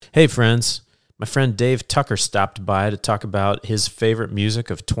Hey, friends. My friend Dave Tucker stopped by to talk about his favorite music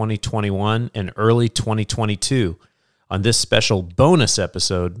of 2021 and early 2022 on this special bonus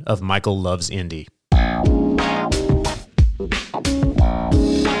episode of Michael Loves Indie.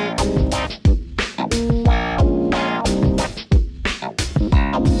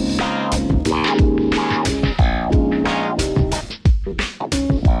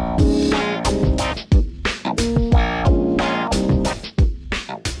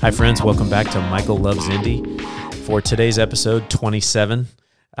 Hi, friends. Welcome back to Michael Loves Indie. For today's episode 27,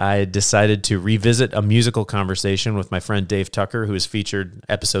 I decided to revisit a musical conversation with my friend Dave Tucker, who has featured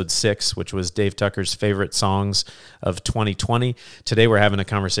episode 6, which was Dave Tucker's favorite songs of 2020. Today, we're having a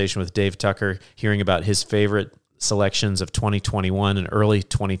conversation with Dave Tucker, hearing about his favorite selections of 2021 and early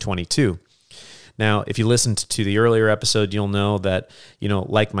 2022. Now, if you listened to the earlier episode, you'll know that,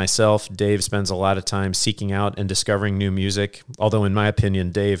 like myself, Dave spends a lot of time seeking out and discovering new music. Although, in my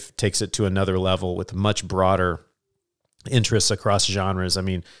opinion, Dave takes it to another level with much broader interests across genres. I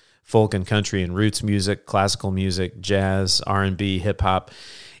mean, folk and country and roots music, classical music, jazz, R&B, hip-hop.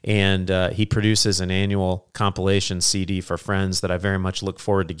 And he produces an annual compilation CD for friends that I very much look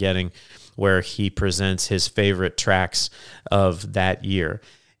forward to getting, where he presents his favorite tracks of that year.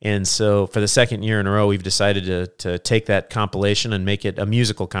 And so for the second year in a row, we've decided to take that compilation and make it a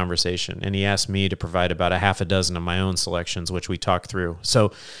musical conversation. And he asked me to provide about a half a dozen of my own selections, which we talked through.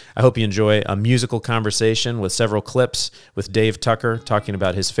 So I hope you enjoy a musical conversation with several clips with Dave Tucker talking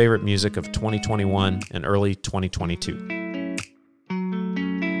about his favorite music of 2021 and early 2022.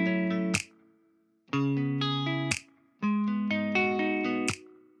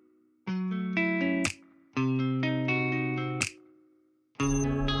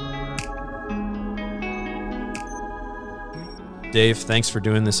 Dave, thanks for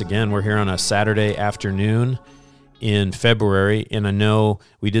doing this again. We're here on a Saturday afternoon in February, and I know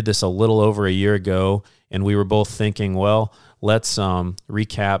we did this a little over a year ago, and we were both thinking, well, let's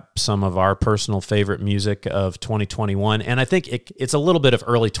recap some of our personal favorite music of 2021, and I think it's a little bit of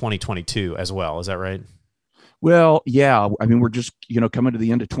early 2022 as well. Is that right? Well, yeah. I mean, we're just, coming to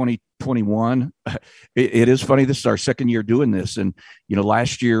the end of 2021. It is funny. This is our second year doing this. And,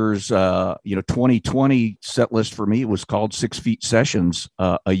 last year's, 2020 set list for me was called 6 Feet Sessions,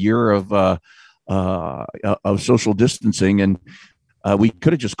 a year of social distancing. And we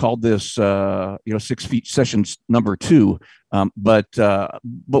could have just called this, 6 Feet Sessions number 2. But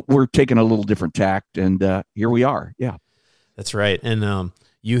we're taking a little different tact. And here we are. Yeah. That's right. And,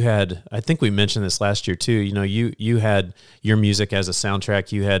 you had, I think we mentioned this last year too, you had your music as a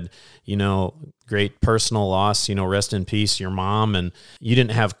soundtrack. You had, great personal loss, rest in peace, your mom, and you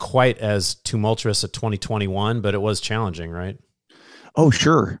didn't have quite as tumultuous a 2021, but it was challenging, right? Oh,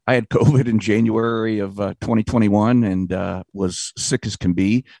 sure. I had COVID in January of 2021 and was sick as can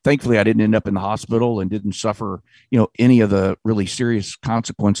be. Thankfully, I didn't end up in the hospital and didn't suffer, any of the really serious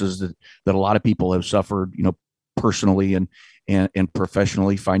consequences that a lot of people have suffered, personally and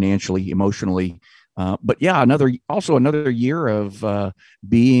professionally, financially, emotionally. But yeah, another year of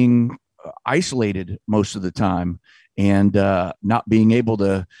being isolated most of the time and not being able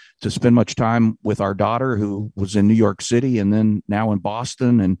to spend much time with our daughter, who was in New York City and then now in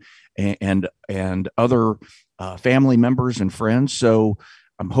Boston, and other family members and friends. So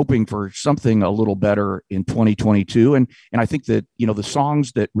I'm hoping for something a little better in 2022. And I think that, the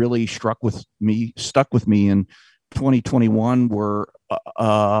songs that really stuck with me in 2021 were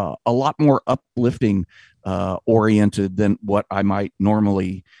a lot more uplifting oriented than what I might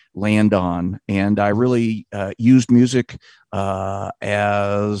normally land on. And I really used music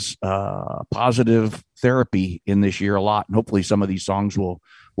as positive therapy in this year a lot. And hopefully some of these songs will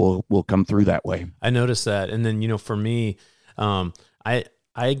come through that way. I noticed that. And then, for me,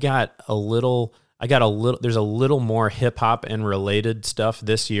 I got a little, there's a little more hip hop and related stuff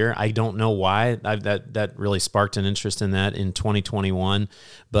this year. I don't know why. That really sparked an interest in that in 2021.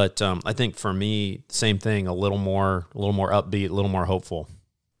 But I think for me, same thing, a little more upbeat, a little more hopeful.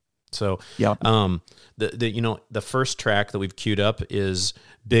 So, yeah. The first track that we've queued up is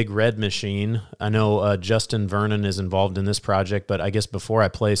Big Red Machine. I know Justin Vernon is involved in this project, but I guess before I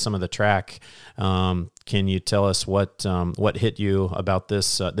play some of the track, can you tell us what hit you about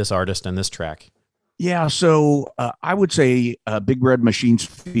this artist and this track? Yeah, so I would say Big Red Machine's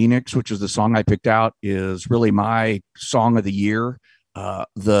Phoenix, which is the song I picked out, is really my song of the year.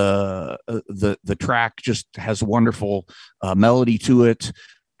 The track just has wonderful melody to it.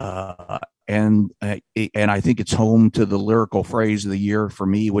 And I think it's home to the lyrical phrase of the year for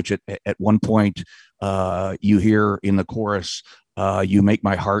me, which at one point you hear in the chorus, "You make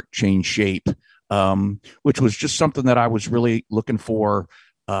my heart change shape," which was just something that I was really looking for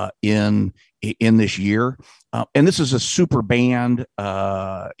in this year. And this is a super band.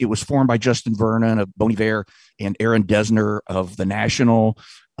 It was formed by Justin Vernon of Bon Iver and Aaron Dessner of The National.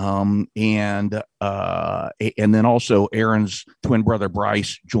 And then also Aaron's twin brother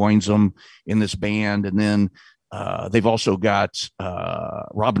Bryce joins them in this band. And then they've also got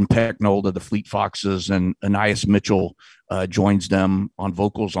Robin Pecknold of the Fleet Foxes, and Anais Mitchell joins them on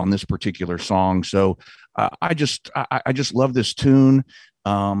vocals on this particular song. So I just love this tune.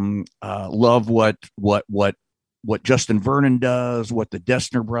 Love what Justin Vernon does, what the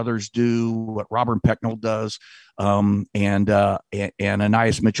Dessner brothers do, what Robert Pecknold does. And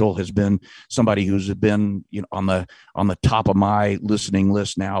Anais Mitchell has been somebody who's been, on the top of my listening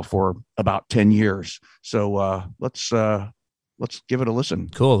list now for about 10 years. So let's give it a listen.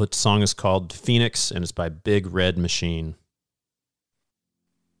 Cool. The song is called Phoenix, and it's by Big Red Machine.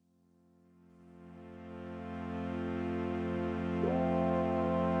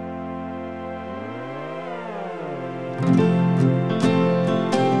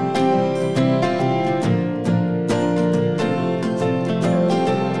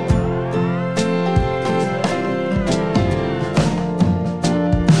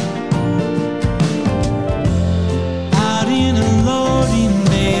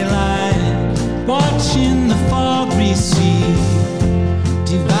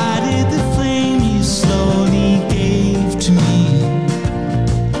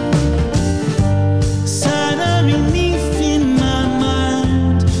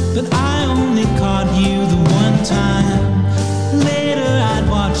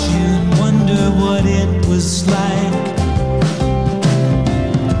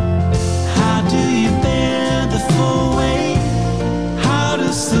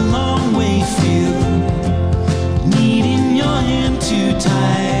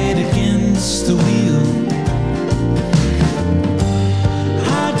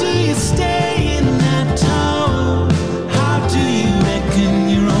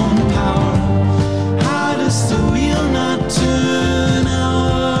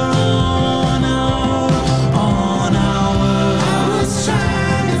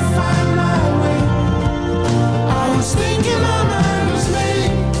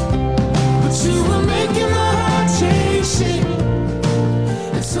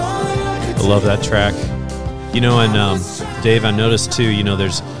 Love that track. And Dave, I noticed too,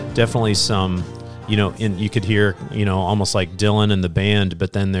 there's definitely some, you could hear, almost like Dylan and the band,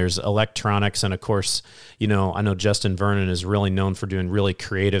 but then there's electronics. And of course, I know Justin Vernon is really known for doing really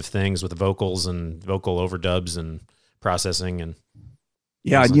creative things with vocals and vocal overdubs and processing. And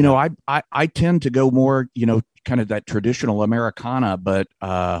yeah, I tend to go more, kind of that traditional Americana, but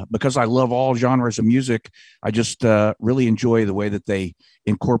because I love all genres of music, I just really enjoy the way that they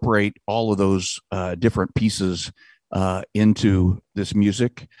incorporate all of those different pieces into this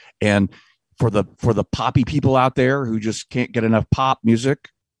music. And for the poppy people out there who just can't get enough pop music,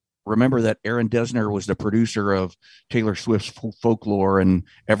 remember that Aaron Dessner was the producer of Taylor Swift's Folklore and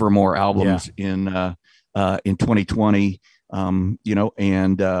Evermore albums in 2020. And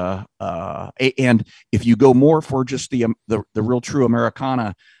if you go more for just the real true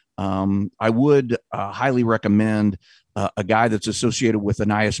Americana, I would highly recommend a guy that's associated with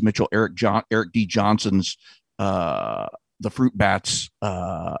Anais Mitchell, Eric D. Johnson's The Fruit Bats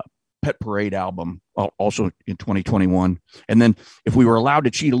Pet Parade album, also in 2021. And then if we were allowed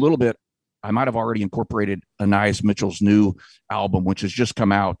to cheat a little bit, I might have already incorporated Anais Mitchell's new album, which has just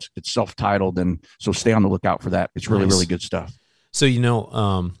come out. It's self-titled, and so stay on the lookout for that. It's really, really good stuff. So,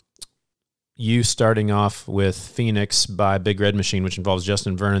 you starting off with Phoenix by Big Red Machine, which involves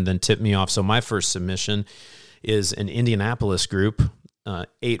Justin Vernon, then tipped me off. So my first submission is an Indianapolis group,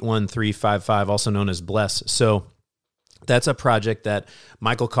 81355, also known as Bless. So that's a project that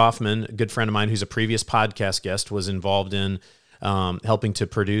Michael Kaufman, a good friend of mine who's a previous podcast guest, was involved in helping to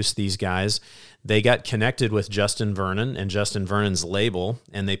produce these guys. They got connected with Justin Vernon and Justin Vernon's label,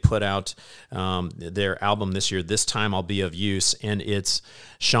 and they put out their album this year, This Time I'll Be of Use, and it's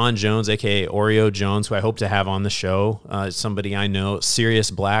Sean Jones, a.k.a. Oreo Jones, who I hope to have on the show, somebody I know,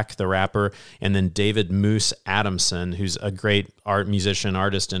 Sirius Black, the rapper, and then David Moose Adamson, who's a great musician,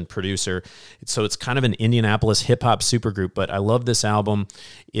 artist, and producer. So it's kind of an Indianapolis hip-hop supergroup, but I love this album.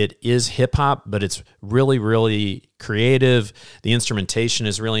 It is hip-hop, but it's really, really creative. The instrumentation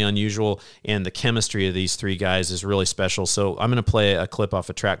is really unusual, and the chemistry of these three guys is really special. So I'm going to play a clip off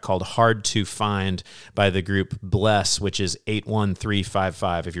a track called Hard to Find by the group Bless, which is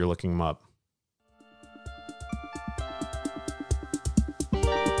 81355 if you're looking them up.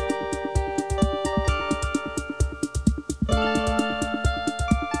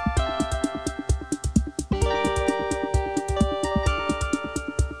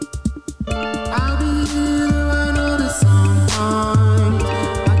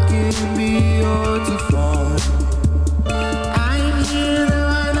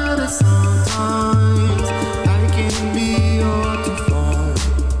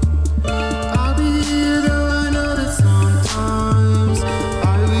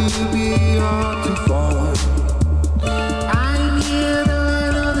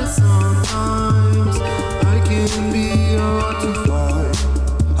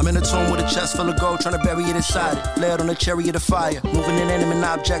 tomb with a chest full of gold, trying to bury it inside it. Laid on a chariot of fire, moving inanimate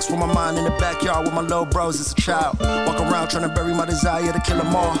objects with my mind in the backyard with my little bros as a child. Walk around trying to bury my desire to kill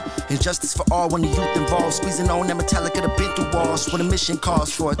them all. Injustice for all when the youth involved. Squeezing on that metallic of the been through walls. When a mission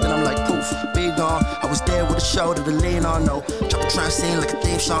calls for it, then I'm like, poof, be gone. I was there with a shoulder to lean on, no. Drop a trance scene like a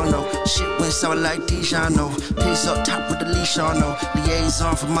theme song, no. Shit went sour like Dijon, no. Piece up top with the leash on, no.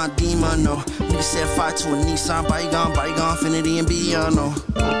 Liaison for my demon, no. Nigga set fire to a Nissan, bygone, infinity and beyond, no.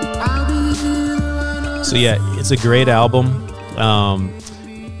 So yeah, it's a great album.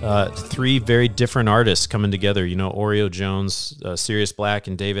 Three very different artists coming together. You know, Oreo Jones, Sirius Black,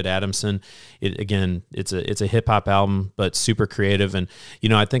 and David Adamson. It's a hip hop album, but super creative. And you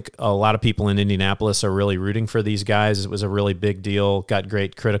know, I think a lot of people in Indianapolis are really rooting for these guys. It was a really big deal. Got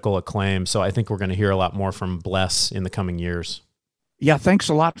great critical acclaim. So I think we're going to hear a lot more from Bless in the coming years. Yeah, thanks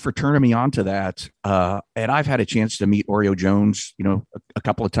a lot for turning me on to that. And I've had a chance to meet Oreo Jones, you know, a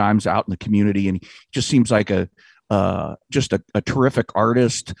couple of times out in the community, and he just seems like just a terrific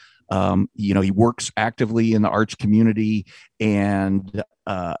artist. You know, he works actively in the arts community and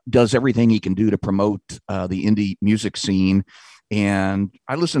does everything he can do to promote the indie music scene. And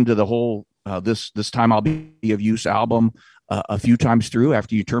I listened to the whole this Time I'll Be of Use album a few times through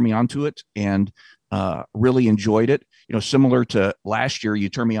after you turned me on to it, and really enjoyed it. You know, similar to last year, you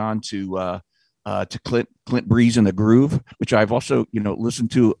turned me on to Clint Breeze and the Groove, which I've also, you know,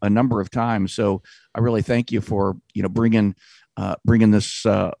 listened to a number of times. So I really thank you for, you know, bringing this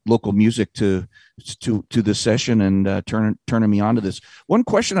local music to this session and turning me on to this. One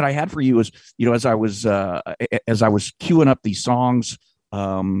question that I had for you is, you know, as I was queuing up these songs,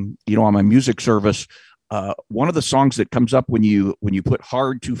 you know, on my music service, one of the songs that comes up when you put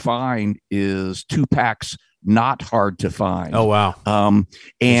Hard to Find is Tupac's Not Hard to Find. Oh wow.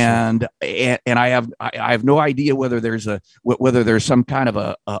 And I have no idea whether there's some kind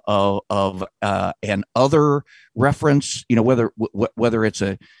of an other reference, you know, whether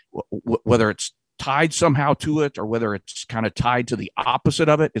it's tied somehow to it or whether it's kind of tied to the opposite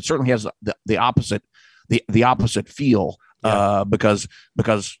of it. It certainly has the opposite feel, because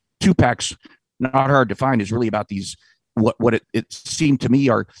Tupac's Not Hard to Find is really about these what it seemed to me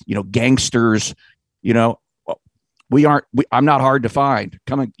are, you know, gangsters, you know. I'm not hard to find.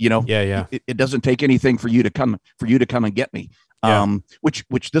 Come and, you know, it doesn't take anything for you to come and get me. Yeah.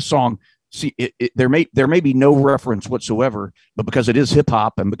 Which this song, see, there may be no reference whatsoever, but because it is hip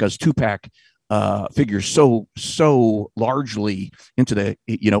hop and because Tupac figures so largely into the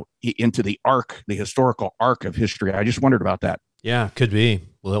historical arc of history. I just wondered about that. Yeah, could be.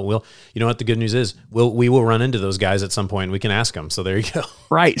 We'll you know what the good news is? We will run into those guys at some point. We can ask them. So there you go.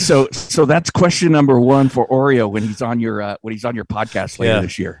 Right. So that's question number one for Oreo when he's on your podcast later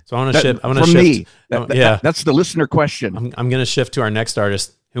this year. So I'm gonna shift. That's the listener question. I'm going to shift to our next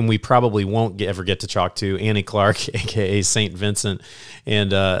artist, whom we probably won't ever get to talk to, Annie Clark, aka St. Vincent. And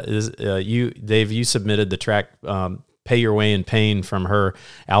Dave, you submitted the track Pay Your Way in Pain from her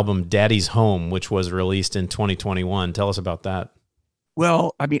album Daddy's Home, which was released in 2021. Tell us about that.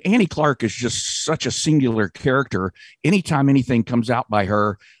 Well, I mean, Annie Clark is just such a singular character. Anytime anything comes out by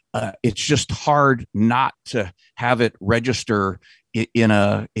her, it's just hard not to have it register in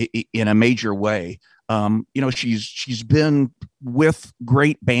a major way. You know, she's been with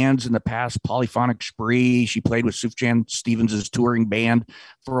great bands in the past, Polyphonic Spree. She played with Sufjan Stevens' touring band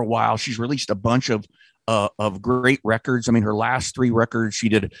for a while. She's released a bunch of great records. I mean, her last three records, she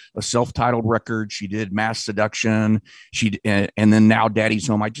did a self-titled record. She did Mass Seduction. And then now Daddy's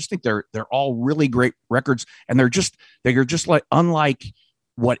Home. I just think they're all really great records, and they're just like unlike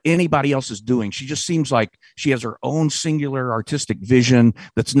what anybody else is doing. She just seems like she has her own singular artistic vision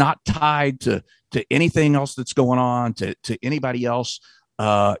that's not tied to anything else that's going on, to anybody else.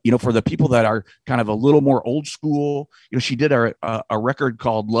 You know, for the people that are kind of a little more old school, you know, she did a record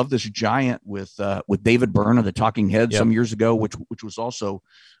called Love This Giant with David Byrne of the Talking Heads some years ago, which was also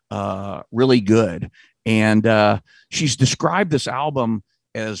really good. And she's described this album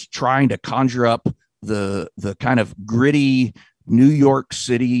as trying to conjure up the kind of gritty New York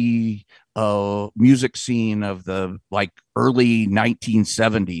City music scene of the like early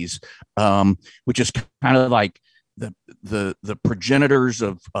 1970s, which is kind of like the progenitors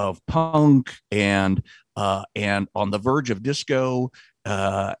of punk and on the verge of disco,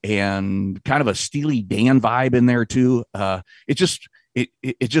 and kind of a Steely Dan vibe in there too. It just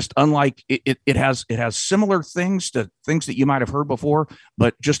unlike it has similar things to things that you might have heard before,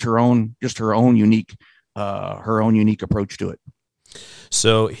 but just her own unique approach to it.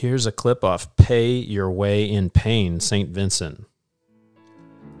 So here's a clip off Pay Your Way in Pain, St. Vincent.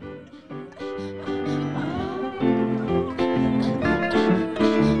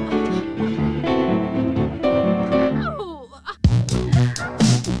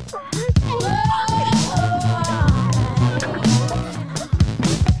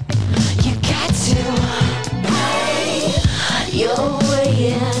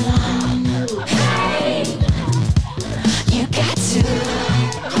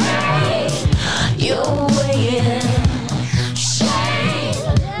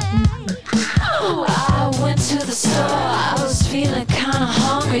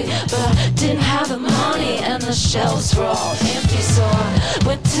 party, but I didn't have the money and the shelves were all empty. So I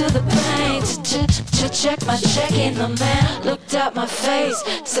went to the bank to check my checking. The man looked at my face,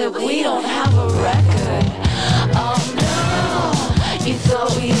 said we don't have a record. Oh no, you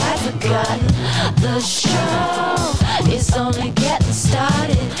thought we had forgotten. The show is only getting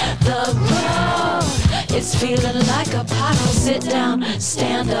started. The road is feeling like a pothole. Sit down,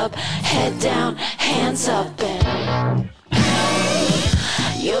 stand up, head down, hands up, and hey,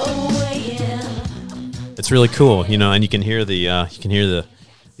 you're weighing. It's really cool, you know, and you can hear the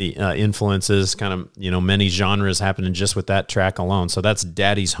influences, kind of, you know, many genres happening just with that track alone. So that's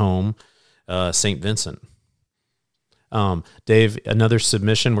Daddy's Home, St. Vincent. Dave, another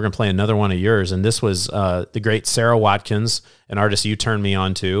submission. We're going to play another one of yours. And this was the great Sarah Watkins, an artist you turned me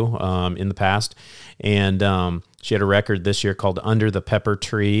on to in the past. And she had a record this year called Under the Pepper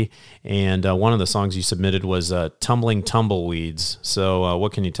Tree. And one of the songs you submitted was Tumbling Tumbleweeds. So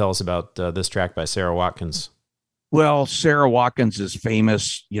what can you tell us about this track by Sarah Watkins? Well, Sarah Watkins is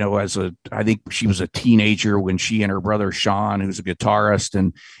famous, you know, I think she was a teenager when she and her brother Sean, who's a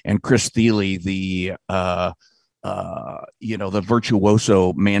guitarist, and Chris Thiele, the the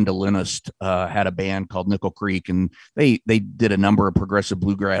virtuoso mandolinist, had a band called Nickel Creek, and they did a number of progressive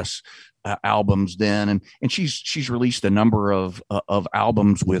bluegrass albums then, and she's released a number of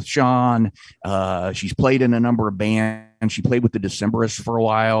albums with Sean. She's played in a number of bands. She played with the Decemberists for a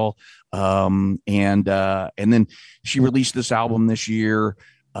while, and then she released this album this year.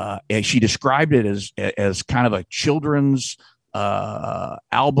 And she described it as kind of a children's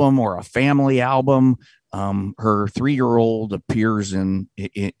album or a family album. Her 3-year-old appears in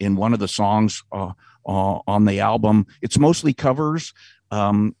one of the songs on the album. It's mostly covers.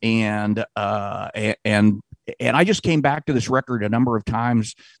 And I just came back to this record a number of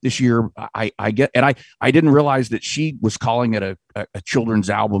times this year. I didn't realize that she was calling it a children's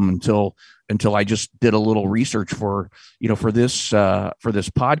album until I just did a little research for this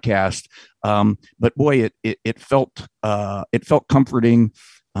podcast. But boy, it felt comforting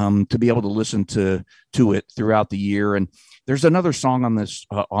to be able to listen to it throughout the year. And there's another song on this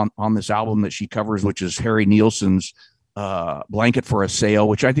on this album that she covers, which is Harry Nilsson's Blanket for a Sail,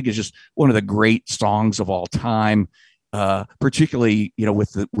 which I think is just one of the great songs of all time, particularly, you know,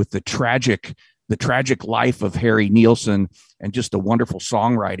 with the tragic life of Harry Nilsson and just the wonderful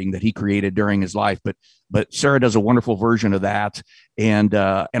songwriting that he created during his life. But Sarah does a wonderful version of that. And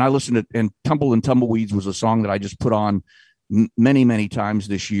I listened to, and Tumble and Tumbleweeds was a song that I just put on many, many times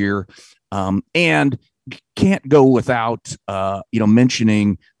this year. And can't go without,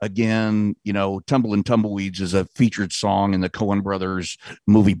 mentioning again, Tumble and Tumbleweeds is a featured song in the Coen brothers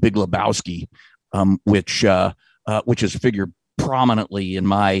movie Big Lebowski, which is figured prominently in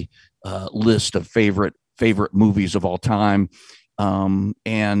my list of favorite movies of all time.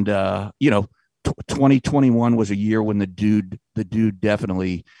 2021 was a year when the dude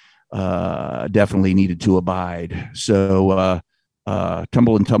definitely needed to abide. So,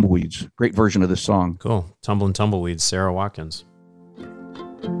 Tumble and Tumbleweeds, great version of this song. Cool. Tumble and Tumbleweeds, Sarah Watkins.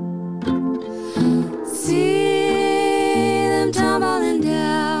 See them tumbling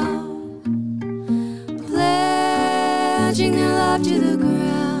down, pledging their love to the ground.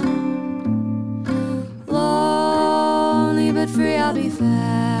 Lonely but free I'll be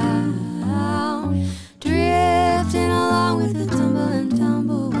found, drifting along with the tumble and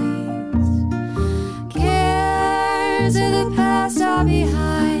tumbleweeds. Cares of the past are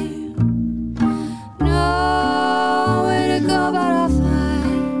behind, nowhere to go but I'll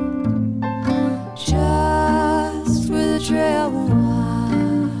find just where the trail will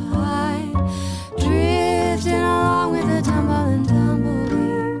wind, drifting along with the tumble and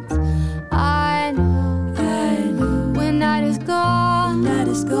tumbleweeds. I know when night is gone, that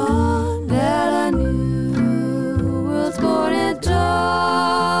a new world's born at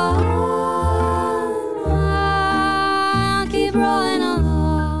dawn. I'll keep rolling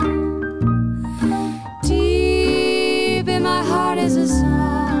along, deep in my heart is a song.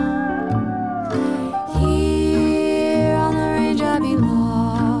 Here on the range I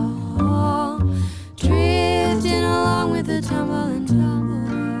belong, drifting along with the tumble and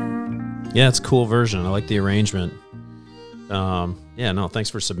tumbleweed. Yeah, it's a cool version. I like the arrangement. Thanks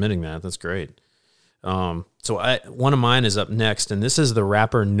for submitting that. That's great. So one of mine is up next, and this is the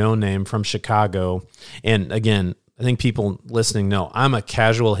rapper No Name from Chicago. And again, I think people listening know I'm a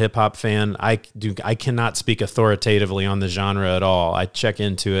casual hip hop fan. I cannot speak authoritatively on the genre at all. I check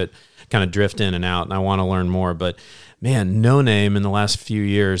into it, kind of drift in and out, and I want to learn more. But man, No Name in the last few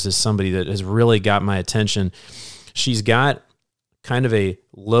years is somebody that has really got my attention. She's got kind of a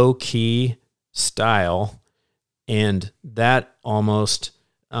low key style, and that almost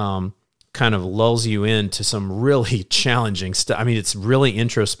kind of lulls you into some really challenging stuff. I mean, it's really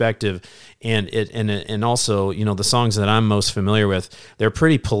introspective, and also, you know, the songs that I'm most familiar with, they're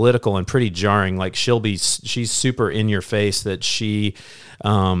pretty political and pretty jarring. Like she's super in your face that she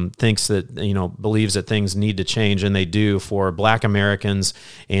thinks that, you know, believes that things need to change, and they do for Black Americans.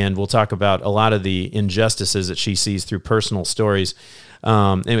 And we'll talk about a lot of the injustices that she sees through personal stories.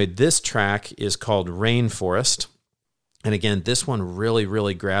 Anyway, this track is called Rainforest. And again, this one really,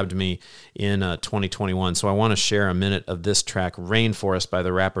 really grabbed me in 2021. So I want to share a minute of this track, Rainforest, by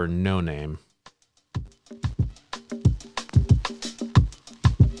the rapper No Name.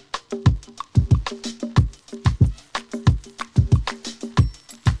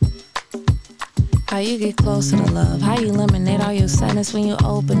 How you get closer to love? How you eliminate all your sadness when you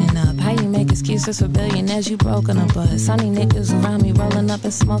opening up? How you make excuses for billionaires you broken a buzz? Sunny niggas around me rolling up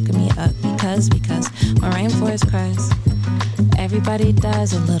and smoking me up. Because my rainforest cries. Everybody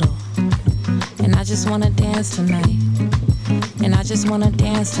dies a little. And I just wanna dance tonight. And I just wanna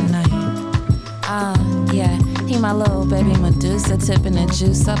dance tonight. Yeah, he my little baby Medusa, tipping the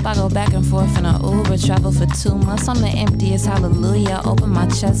juice up. I go back and forth in a Uber, travel for 2 months. I'm the emptiest, hallelujah. Open my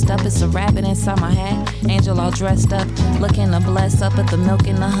chest up, it's a rabbit inside my hat. Angel all dressed up, looking to bless up at the milk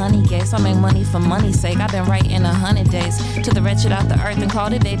and the honey gates. I make money for money's sake, I've been writing 100 days. To the wretched out the earth and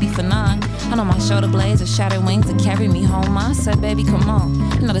called it baby for 9. I know my shoulder blades are shattered wings to carry me home. I said, baby, come on.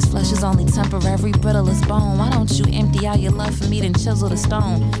 You know this flesh is only temporary, brittle as bone. Why don't you empty out your love for me, then chisel the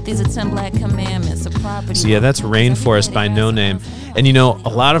stone? These are 10 black commandments of property. So yeah, that's Rainforest by No Name. And, you know, a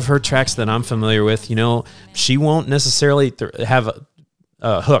lot of her tracks that I'm familiar with, you know, she won't necessarily have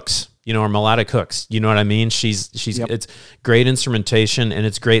hooks, you know, or melodic hooks. You know what I mean? Yep. It's great instrumentation and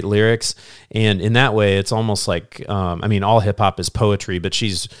it's great lyrics. And in that way, it's almost like, I mean, all hip hop is poetry, but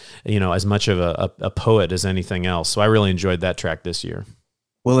she's, you know, as much of a poet as anything else. So I really enjoyed that track this year.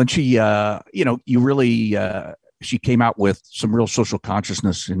 Well, and she, you know, you really, she came out with some real social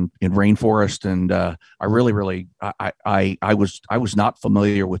consciousness in Rainforest. And I really, I was not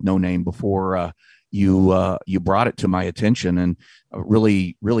familiar with No Name before you brought it to my attention, and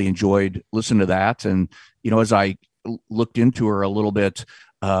really enjoyed listening to that. And, you know, as I looked into her a little bit,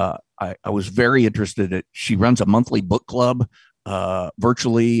 I was very interested. She runs a monthly book club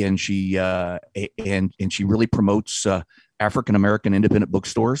virtually, and she really promotes African American independent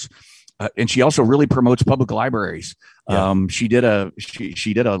bookstores. And she also really promotes public libraries. Yeah. She did a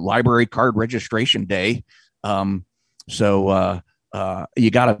library card registration day. So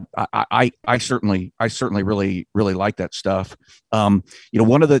you gotta, I certainly really like that stuff. You know,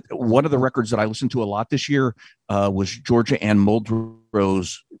 one of the records that I listened to a lot this year was Georgia Ann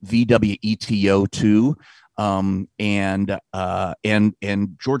Muldrow's VWETO 2. And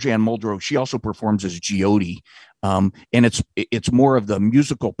Georgia Ann Muldrow, she also performs as Geode. And it's more of the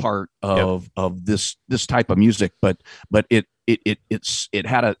musical part of this type of music, but it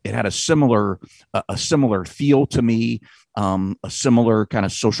had a similar feel to me, a similar kind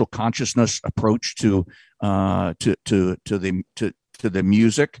of social consciousness approach to the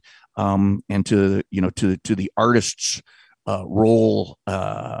music, and to the artist's role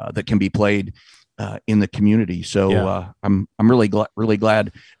that can be played in the community. So I'm really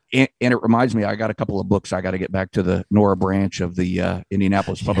glad. And it reminds me, I got a couple of books. I got to get back to the Nora branch of the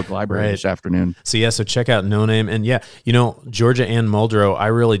Indianapolis Public Library this afternoon. So check out No Name. And you know, Georgia Ann Muldrow, I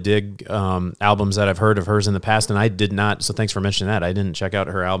really dig albums that I've heard of hers in the past, and I did not. So thanks for mentioning that. I didn't check out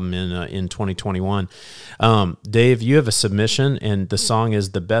her album in 2021. Dave, you have a submission, and the song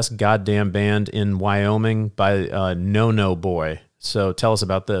is "The Best Goddamn Band in Wyoming" by No Boy. So tell us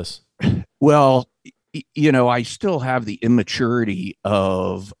about this. Well, you know, I still have the immaturity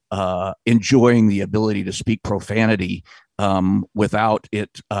of enjoying the ability to speak profanity without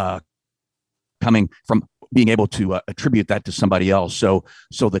it coming from being able to attribute that to somebody else. So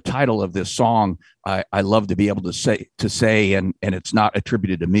the title of this song, I love to be able to say, and it's not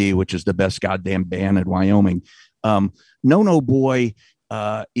attributed to me, which is "The Best Goddamn Band in Wyoming." No Boy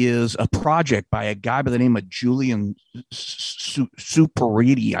is a project by a guy by the name of Julian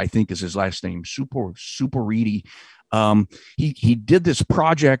Superiti, I think is his last name. Superiti. He did this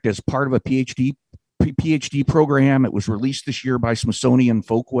project as part of a PhD program. It was released this year by Smithsonian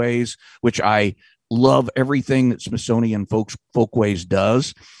Folkways, which I love everything that Smithsonian Folkways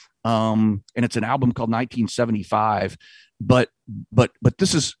does. And it's an album called 1975. But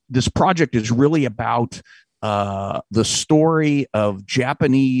this project is really about the story of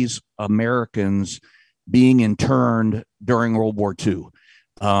Japanese Americans being interned during World War II.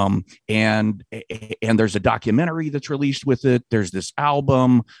 And there's a documentary that's released with it. There's this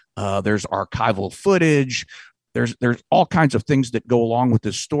album. There's archival footage. there's all kinds of things that go along with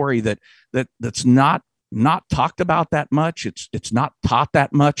this story that's not talked about that much. It's not taught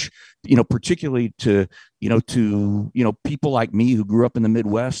that much, particularly to people like me who grew up in the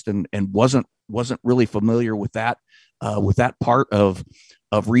Midwest and wasn't really familiar with that part of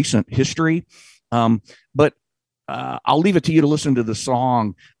recent history. But I'll leave it to you to listen to the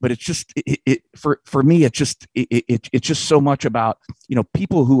song. But it's just for me, it's just so much about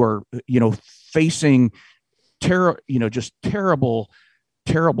people who are facing just terrible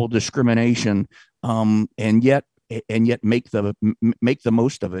discrimination, and yet make the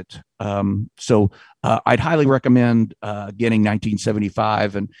most of it. So I'd highly recommend getting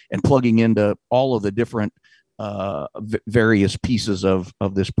 1975 and plugging into all of the different various pieces of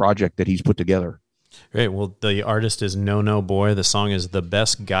this project that he's put together. Great. Well, the artist is No No Boy. The song is The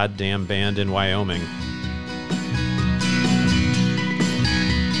Best Goddamn Band in Wyoming.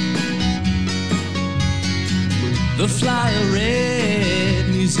 The flyer read,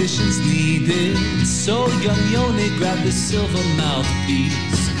 musicians needed. So young Yoni grabbed the silver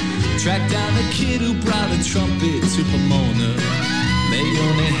mouthpiece. Tracked down a kid who brought a trumpet to Pomona.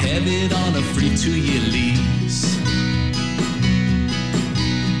 Leone headed on a free 2-year lease.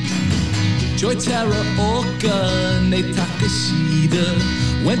 Joy Teraoka, Nate Takashida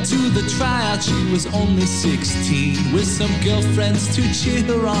went to the tryout, she was only 16. With some girlfriends to cheer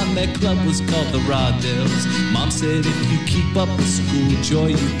her on, their club was called the Rodells. Mom said if you keep up with school,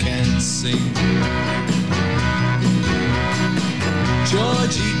 Joy, you can sing.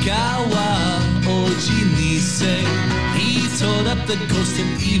 Georgie Gawa, Oji Nisei, he toured up the coast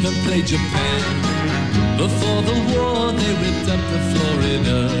and even played Japan. Before the war, they ripped up the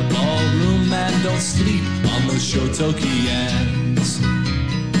Florida ballroom and don't sleep on those Shotokians.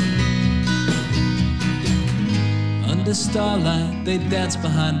 Under starlight, they dance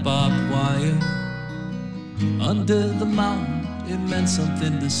behind barbed wire. Under the mountain, it meant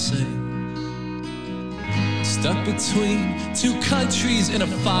something to say. Stuck between two countries in a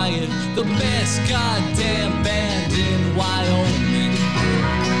fire, the best goddamn band in Wyoming.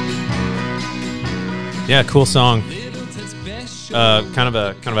 Yeah, cool song. Kind of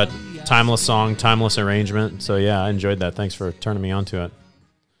a timeless song, timeless arrangement. So yeah, I enjoyed that. Thanks for turning me on to it.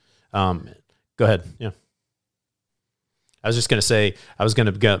 Go ahead. Yeah. I was just going to say, I was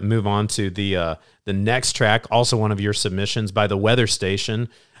going to move on to the next track, also one of your submissions by The Weather Station,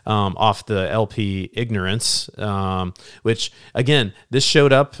 off the LP Ignorance, which, again, this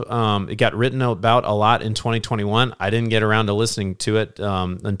showed up. It got written about a lot in 2021. I didn't get around to listening to it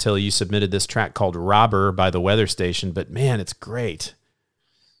until you submitted this track called Robber by The Weather Station. But, man, it's great.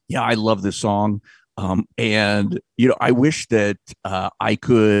 Yeah, I love this song. And, I wish that I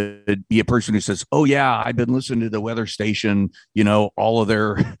could be a person who says, oh, yeah, I've been listening to The Weather Station, all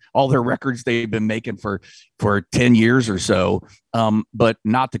their records they've been making for 10 years or so. But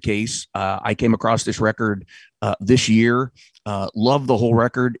not the case. I came across this record this year. Love the whole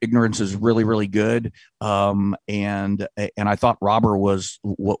record. Ignorance is really, really good. And I thought Robber was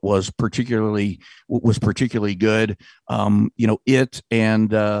particularly good. It and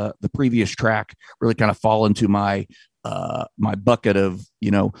the previous track really kind of fall into my bucket of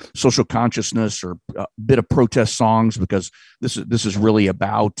social consciousness or a bit of protest songs, because this is really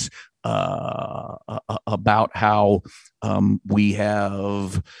about how we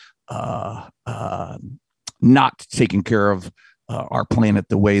have not taken care of our planet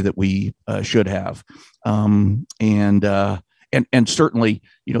the way that we should have, and certainly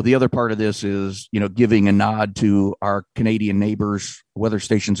the other part of this is giving a nod to our Canadian neighbors. Weather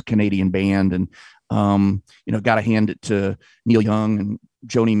Station's a Canadian band, and got to hand it to Neil Young and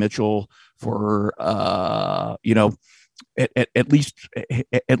Joni Mitchell for at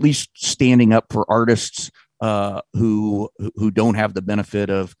least standing up for artists who don't have the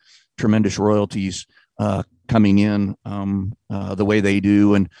benefit of tremendous royalties coming in the way they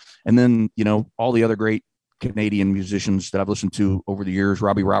do, and then all the other great Canadian musicians that I've listened to over the years,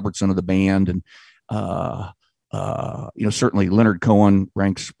 Robbie Robertson of the band, and certainly Leonard Cohen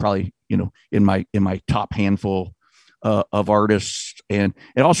ranks probably in my top handful of artists. And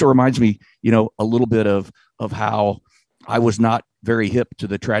it also reminds me a little bit of how I was not very hip to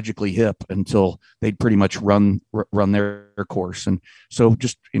the Tragically Hip until they'd pretty much run their course. And so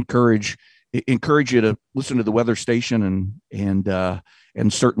just encourage you to listen to The Weather Station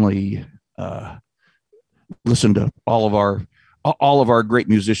and certainly listen to all of our great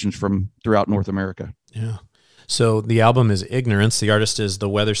musicians from throughout North America. Yeah. So the album is Ignorance. The artist is The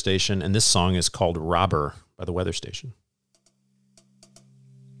Weather Station, and this song is called Robber by The Weather Station.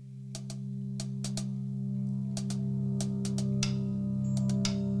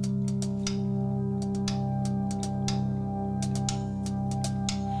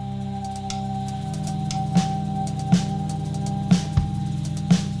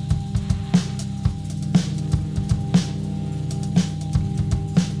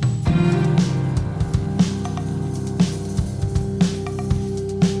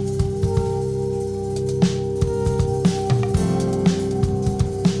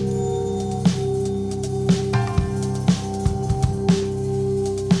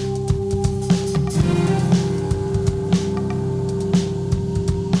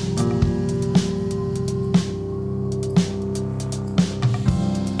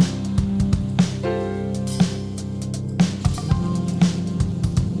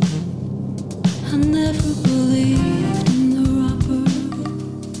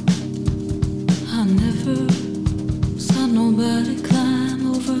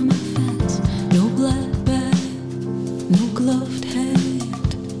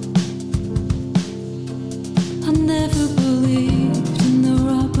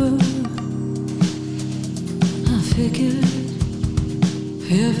 figured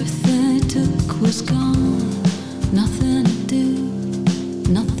everything it took was gone. Nothing to do,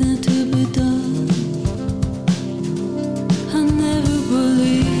 nothing to be done. I never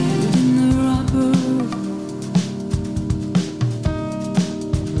believed in the robber.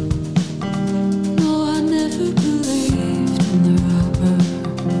 No, I never believed in the robber.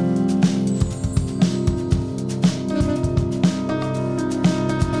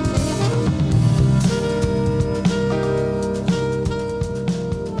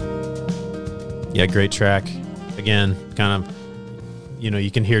 Yeah, great track. Again, kind of, you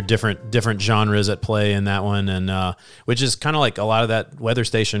can hear different genres at play in that one, and which is kind of like a lot of that weather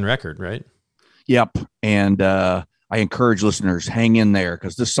station record, right? Yep. And I encourage listeners, hang in there,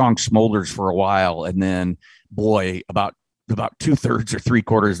 because this song smolders for a while, and then, boy, about 2/3 or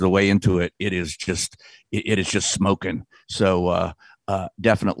 3/4 of the way into it, it is just smoking. So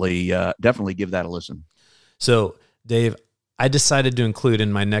definitely give that a listen. So, Dave, I decided to include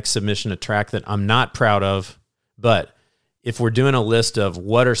in my next submission a track that I'm not proud of, but if we're doing a list of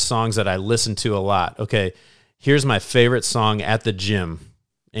what are songs that I listen to a lot, okay, here's my favorite song at the gym.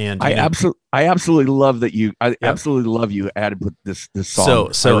 And I absolutely love that you. Absolutely love you added this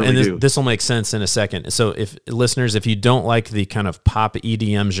song. So really this will make sense in a second. So if listeners, if you don't like the kind of pop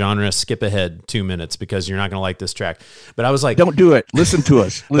EDM genre, skip ahead 2 minutes, because you're not going to like this track. But I was like, don't do it. Listen to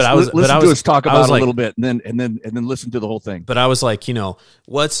us. Listen to us talk about it a little bit, and then listen to the whole thing. But I was like,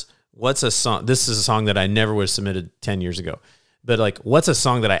 what's a song? This is a song that I never would have submitted 10 years ago. But like, what's a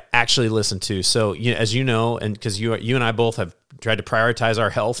song that I actually listen to? So, as you know, and because you and I both have tried to prioritize our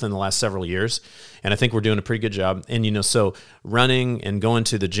health in the last several years, and I think we're doing a pretty good job. And so running and going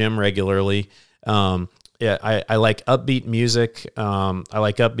to the gym regularly. I like upbeat music. A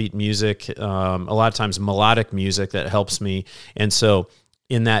lot of times melodic music that helps me. And so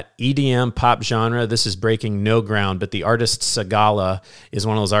in that EDM pop genre, this is breaking no ground, but the artist Sigala is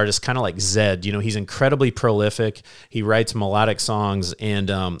one of those artists, kind of like Zed. He's incredibly prolific. He writes melodic songs, and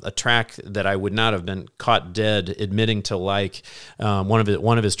a track that I would not have been caught dead admitting to like, one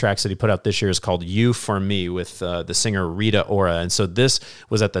of his tracks that he put out this year is called "You for Me" with the singer Rita Ora. And so this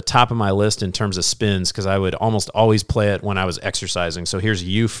was at the top of my list in terms of spins, because I would almost always play it when I was exercising. So here's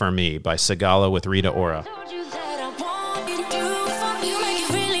 "You for Me" by Sigala with Rita Ora.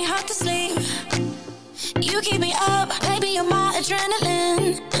 You keep me up, baby, you're my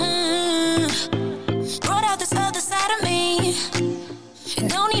adrenaline. Brought out this other side of me.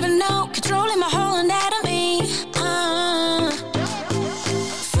 Don't even know, controlling my whole anatomy.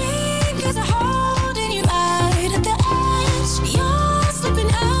 Fingers are holding you right at the edge. You're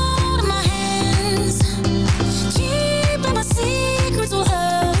slipping out of my hands. Keeping my secrets all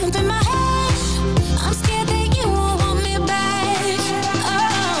up in my head. I'm scared that you won't want me back. Oh,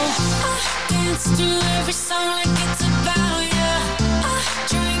 I dance to every song like it's about you. I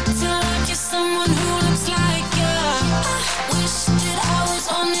drink till I kiss someone who looks like you. I wish that I was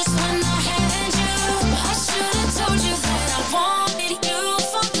honest when I had you. I should have told you that I wanted you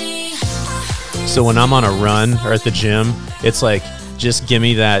for me. So when I'm on a run or at the gym, it's like, just give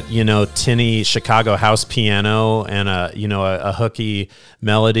me that, tinny Chicago house piano and a hooky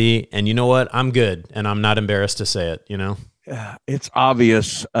melody, and you know what? I'm good, and I'm not embarrassed to say it. It's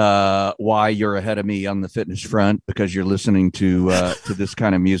obvious why you're ahead of me on the fitness front, because you're listening to this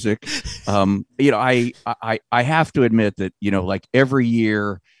kind of music. I have to admit that like every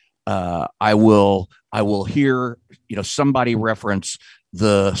year, I will hear somebody reference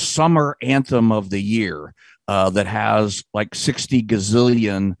the summer anthem of the year that has like 60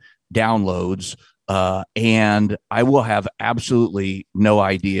 gazillion downloads, and I will have absolutely no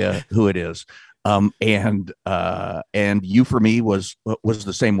idea who it is. And "You for Me" was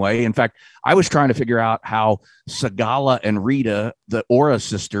the same way. In fact, I was trying to figure out how Sigala and Rita, the Ora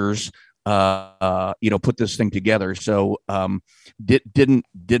sisters, put this thing together. So, didn't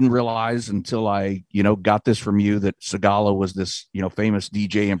realize until I, got this from you that Sigala was this, famous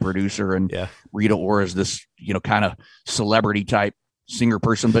DJ and producer, and Rita Ora is this, kind of celebrity type singer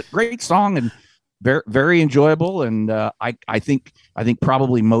person, but great song and very, very enjoyable. And I think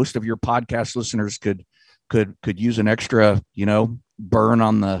probably most of your podcast listeners could use an extra, burn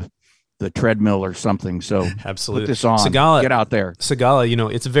on the treadmill or something. So absolutely, put this on. Sigala, get out there.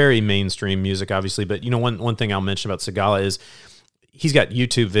 Sigala, it's very mainstream music, obviously, but one thing I'll mention about Sigala is he's got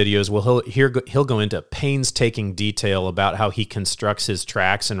YouTube videos. Well, he'll go into painstaking detail about how he constructs his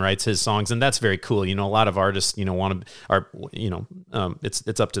tracks and writes his songs, and that's very cool. A lot of artists, it's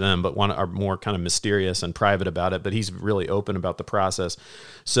up to them, but are more kind of mysterious and private about it. But he's really open about the process.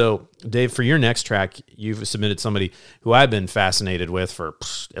 So, Dave, for your next track, you've submitted somebody who I've been fascinated with for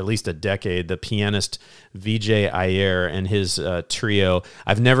at least a decade, the pianist Vijay Iyer and his trio.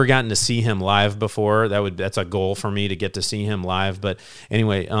 I've never gotten to see him live before. That's a goal for me to get to see him live. But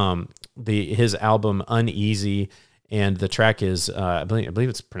anyway, his album Uneasy, and the track is I believe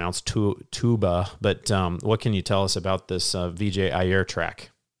it's pronounced tuba. But what can you tell us about this Vijay Iyer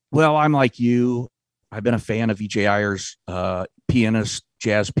track? Well, I'm like you. I've been a fan of Vijay Iyer's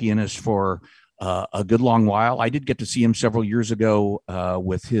jazz pianist for a good long while. I did get to see him several years ago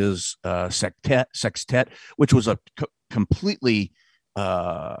with his sextet, which was a completely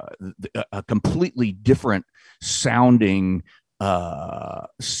different sounding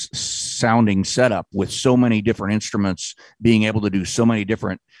setup, with so many different instruments being able to do so many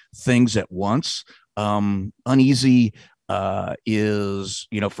different things at once. Uneasy is,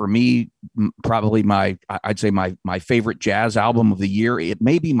 for me, probably I'd say my favorite jazz album of the year. It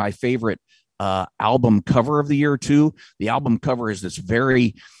may be my favorite album cover of the year too. The album cover is this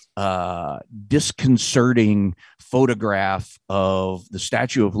very disconcerting photograph of the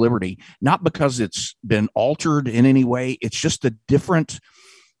Statue of Liberty, not because it's been altered in any way. It's just a different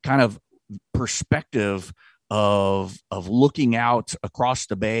kind of perspective of looking out across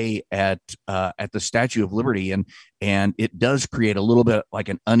the bay at the Statue of Liberty, and it does create a little bit like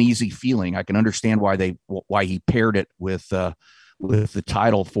an uneasy feeling. I can understand why he paired it with the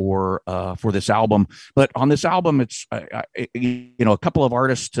title for this album. But on this album, it's a couple of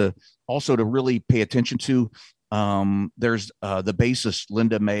artists to really pay attention to. There's the bassist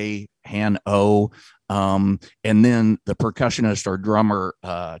Linda May Han O, and then the percussionist or drummer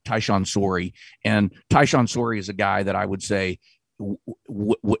Tyshawn Sorey. And Tyshawn Sorey is a guy that I would say,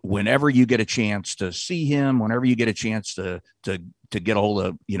 whenever you get a chance to see him, whenever you get a chance to get a hold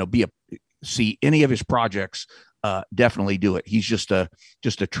of, see any of his projects, definitely do it. He's just a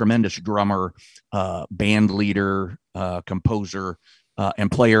tremendous drummer, band leader, composer,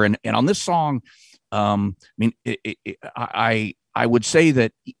 and player. And on this song, I would say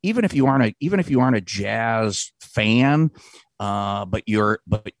that even if you aren't a jazz fan, but you're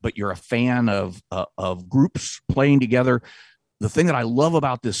a fan of groups playing together, the thing that I love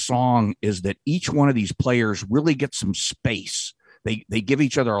about this song is that each one of these players really gets some space. They give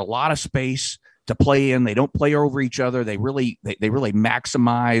each other a lot of space to play in. They don't play over each other. They really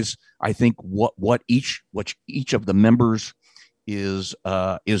maximize, I think, what each of the members is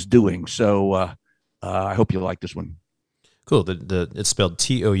doing. So I hope you like this one. Cool. It's spelled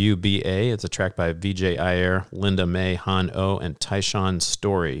Touba. It's a track by Vijay Iyer, Linda May Han O, and Tyshawn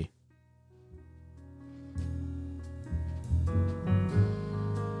Sorey.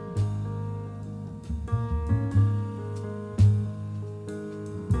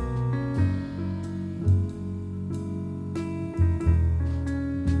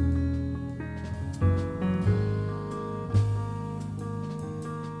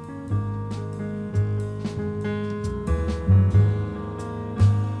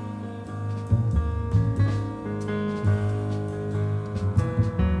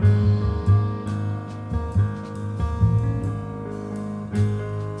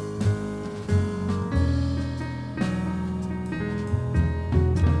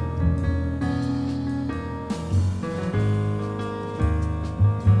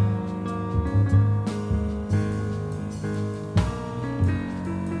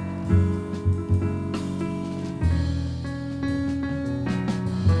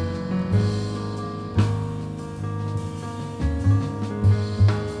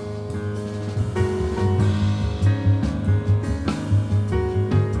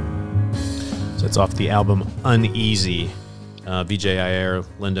 It's off the album Uneasy. Vijay Iyer,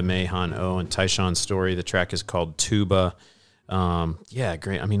 Linda May Han O, and Tyshawn Sorey. The track is called Tuba. Yeah,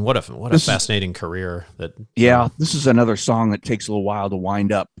 great. I mean, what a fascinating career. This is another song that takes a little while to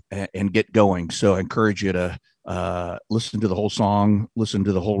wind up and get going. So I encourage you to listen to the whole song, listen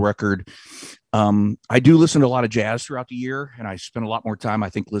to the whole record. I do listen to a lot of jazz throughout the year, and I spend a lot more time, I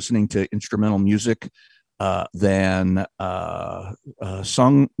think, listening to instrumental music than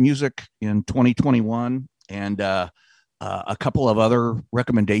sung music in 2021. And a couple of other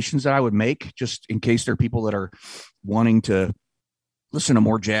recommendations that I would make, just in case there are people that are wanting to listen to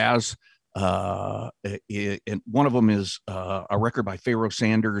more jazz. And one of them is a record by Pharoah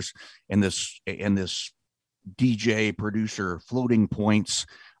Sanders and this DJ producer Floating Points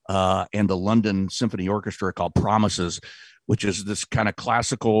and the London Symphony Orchestra called Promises, which is this kind of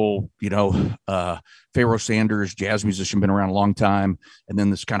classical, Pharoah Sanders, jazz musician, been around a long time, and then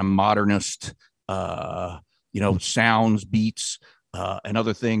this kind of modernist, sounds, beats, and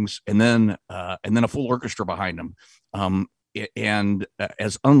other things, and then a full orchestra behind him. And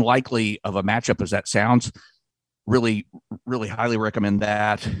as unlikely of a matchup as that sounds, really, really highly recommend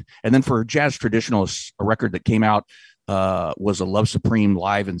that. And then for jazz traditionalists, a record that came out was a Love Supreme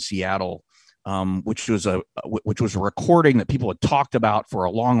live in Seattle, which was a recording that people had talked about for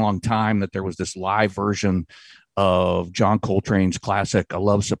a long, long time, that there was this live version of John Coltrane's classic, A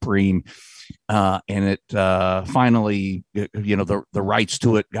Love Supreme. And it finally, the rights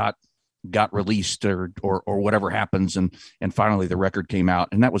to it got released or whatever happens. And finally the record came out.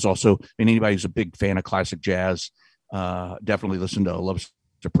 And that was also, anybody who's a big fan of classic jazz, definitely listen to A Love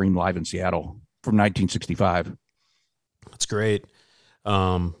Supreme live in Seattle from 1965. That's great.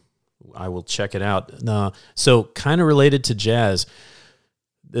 I will check it out. So kind of related to jazz,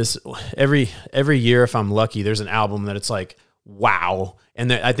 this every year, if I'm lucky, there's an album that it's like, wow.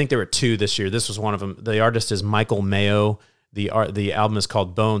 And I think there were two this year. This was one of them. The artist is Michael Mayo. The album is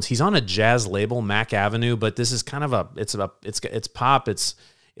called Bones. He's on a jazz label, Mac Avenue, but this is kind of it's pop, it's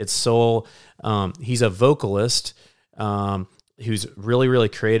soul. He's a vocalist who's really, really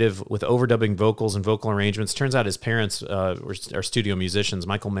creative with overdubbing vocals and vocal arrangements. Turns out his parents are studio musicians.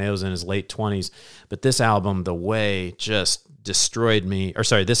 Michael Mayo's in his late 20s, but this album, The Way, just destroyed me. Or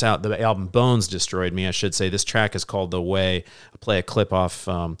sorry, the album Bones destroyed me, I should say. This track is called The Way. I'll play a clip off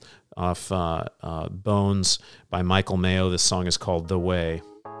Bones by Michael Mayo. This song is called The Way.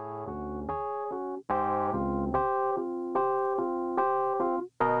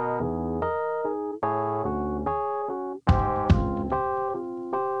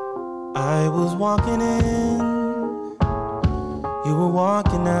 I was walking in, you were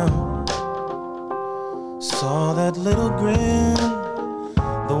walking out. Saw that little grin,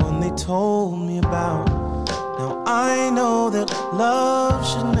 the one they told me about. Now I know that love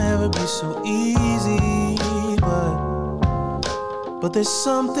should never be so easy, but there's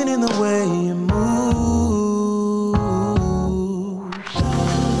something in the way you move.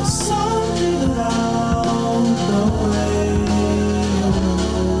 Something about the way you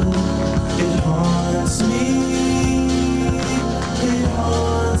move. It haunts me. It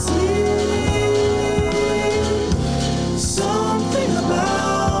haunts me. Something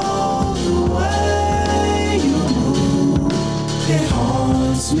about the way you move. It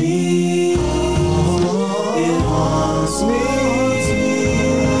haunts me. It haunts me.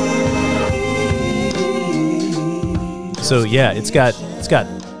 So yeah, it's got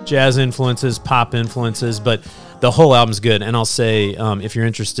jazz influences, pop influences, but the whole album's good. And I'll say, if you're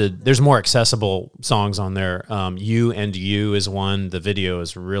interested, there's more accessible songs on there. You and You is one. The video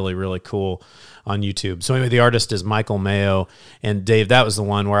is really, really cool on YouTube. So anyway, the artist is Michael Mayo. And Dave, that was the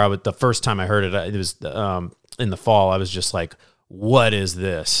one where the first time I heard it, it was in the fall. I was just like, what is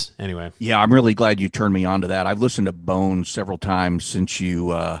this? Anyway. Yeah, I'm really glad you turned me on to that. I've listened to Bones several times since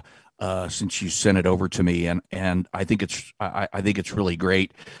you sent it over to me, and I think it's really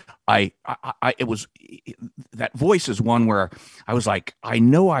great. It was that voice is one where I was like, I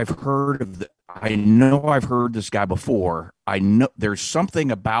know I've heard this guy before. I know there's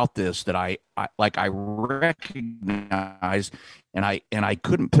something about this that I recognize, and I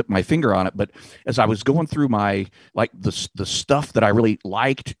couldn't put my finger on it. But as I was going through my the stuff that I really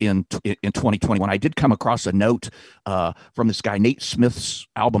liked in 2021, I did come across a note from this guy Nate Smith's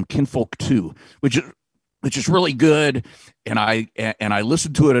album Kinfolk 2, which is really good, and I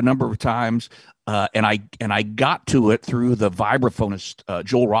listened to it a number of times, and I got to it through the vibraphonist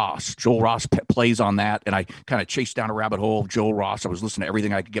Joel Ross. Joel Ross plays on that, and I kind of chased down a rabbit hole of Joel Ross. I was listening to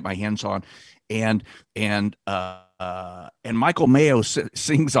everything I could get my hands on, and Michael Mayo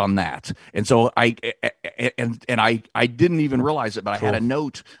sings on that, and so I didn't even realize it, but I had a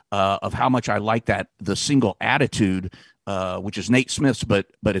note of how much I like the single Attitude, which is Nate Smith's, but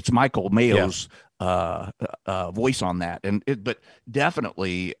it's Michael Mayo's. Yeah. Voice on that, but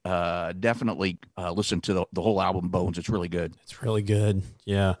definitely listen to the whole album Bones. It's really good. It's really good.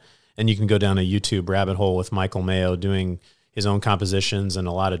 Yeah. And you can go down a YouTube rabbit hole with Michael Mayo doing his own compositions and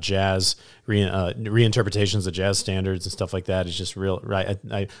a lot of jazz reinterpretations of jazz standards and stuff like that. It's just real. Right.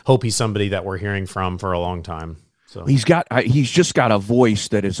 I hope he's somebody that we're hearing from for a long time. So he's just got a voice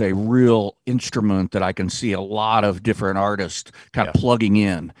that is a real instrument that I can see a lot of different artists kind of plugging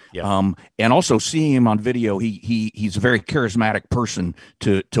in. Yeah. And also seeing him on video, he's a very charismatic person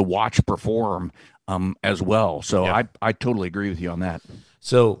to watch perform as well. So yeah. I totally agree with you on that.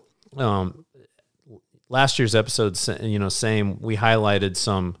 So last year's episode, same, we highlighted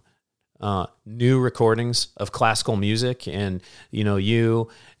some new recordings of classical music, and you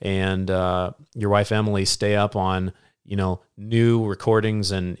and your wife Emily stay up on new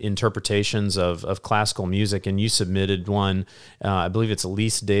recordings and interpretations of classical music, and you submitted one. I believe it's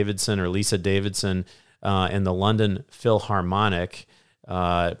Lisa Davidson and the London Philharmonic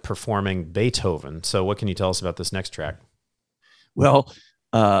performing Beethoven. So what can you tell us about this next track? Well,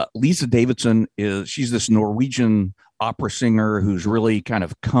 Lisa Davidson she's this Norwegian opera singer who's really kind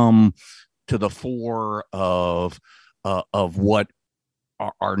of come to the fore of what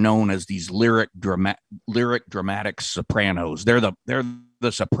are known as these lyric dramatic sopranos. They're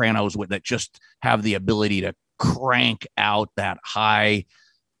the sopranos that just have the ability to crank out that high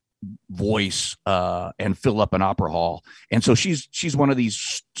voice and fill up an opera hall. And so she's one of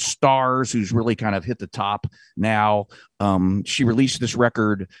these stars who's really kind of hit the top now. She released this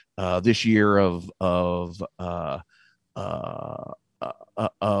record this year of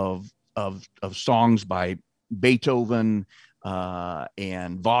songs by Beethoven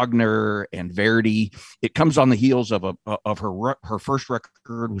and Wagner and Verdi. It comes on the heels of her first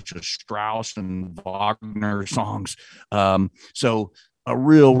record, which was Strauss and Wagner songs. So a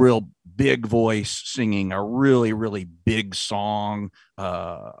real big voice singing a really big song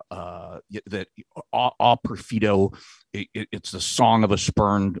that Au Perfido. It's the song of a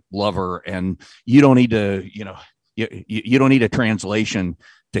spurned lover, and you don't need to you don't need a translation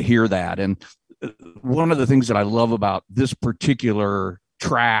to hear that. And one of the things that I love about this particular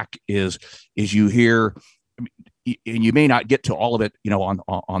track is you hear, and you may not get to all of it,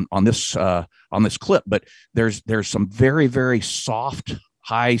 on this clip, but there's some very soft,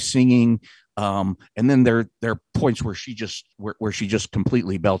 high singing, and then there are points where she just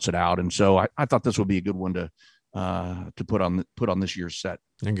completely belts it out. And so I thought this would be a good one to put on this year's set.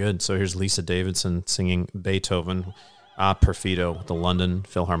 And good. So here's Lisa Davidson singing Beethoven, A Perfido, the London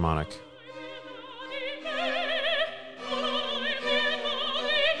Philharmonic.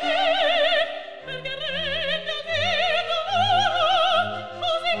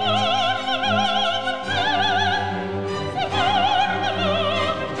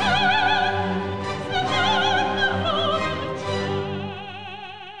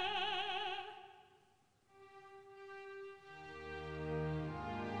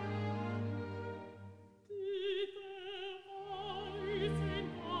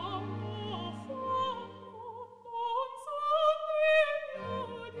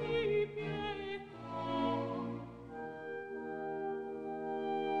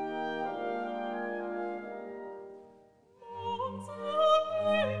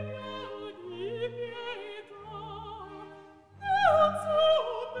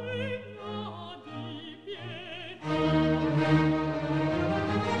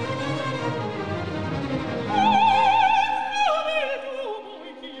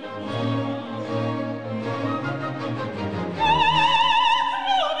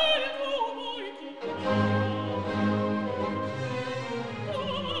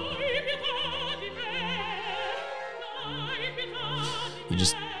 You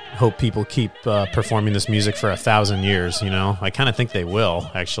just hope people keep performing this music for 1,000 years. I kind of think they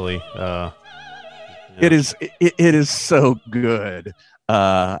will, actually. It is so good,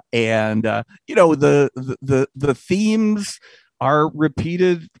 and the themes are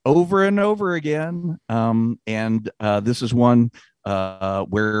repeated over and over again, and this is one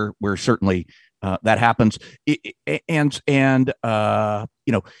where certainly that happens. If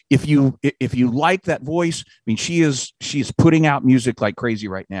you like that voice, I mean, she is putting out music like crazy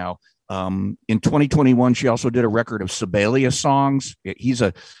right now. In 2021, she also did a record of Sibelius songs. He's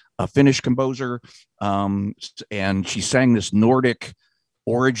a Finnish composer, and she sang this Nordic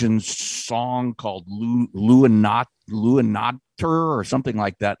origin song called Lunater or something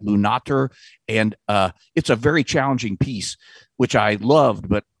like that, Lunater, and it's a very challenging piece, which I loved,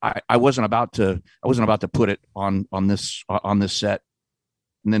 but I wasn't about to put it on this set.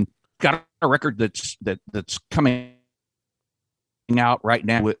 And then got a record that's coming out right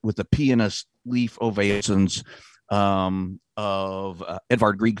now with the pianist Leif Ovaison's of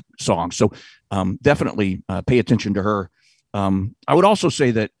Edvard Grieg songs. So definitely pay attention to her. I would also say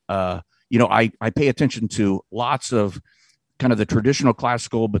that I pay attention to lots of kind of the traditional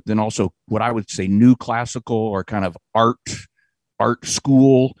classical, but then also what I would say new classical or kind of art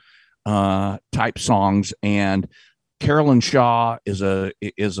school type songs. And Carolyn Shaw is a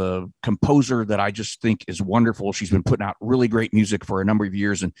composer that I just think is wonderful. She's been putting out really great music for a number of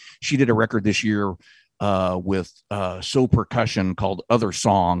years, and she did a record this year with So Percussion called Other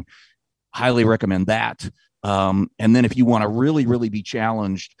Song. Highly recommend that. And then if you want to really be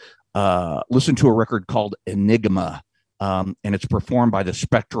challenged, listen to a record called Enigma and it's performed by the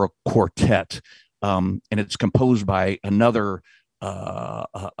Spectral Quartet, and it's composed by another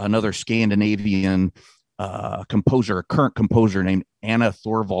Scandinavian composer, a current composer named Anna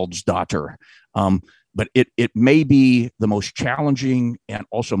Thorvaldsdottir. But it may be the most challenging and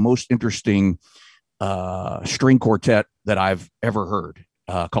also most interesting string quartet that I've ever heard,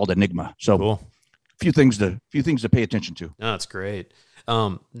 called Enigma. So Cool. few things to pay attention to. Oh, that's great.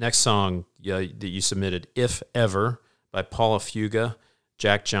 Next song that you submitted, If Ever, by Paula Fuga,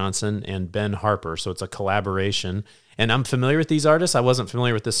 Jack Johnson, and Ben Harper. So it's a collaboration. And I'm familiar with these artists. I wasn't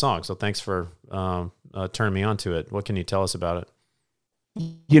familiar with this song, so thanks for turning me on to it. What can you tell us about it?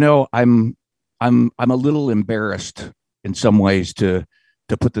 You know, I'm a little embarrassed in some ways to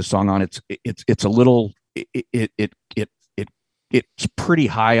put this song on. It's a little it's pretty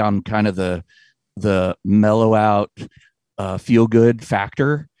high on kind of the mellow out feel good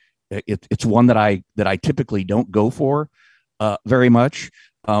factor. It's one that I typically don't go for very much.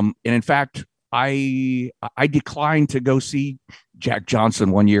 And in fact, I declined to go see Jack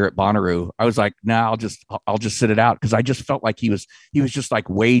Johnson one year at Bonnaroo. I was like, nah, I'll just sit it out, because I just felt like he was just like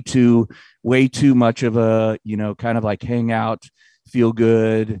way too much of a, you know, kind of like hang out, feel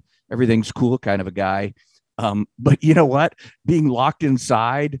good, everything's cool kind of a guy. But you know what? Being locked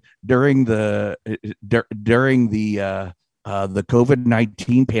inside during the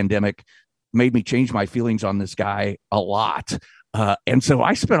COVID-19 pandemic made me change my feelings on this guy a lot. And so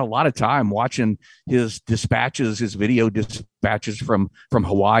I spent a lot of time watching his video dispatches from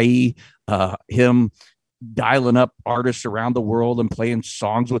Hawaii, him dialing up artists around the world and playing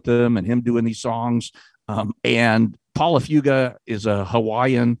songs with them, and him doing these songs. And Paula Fuga is a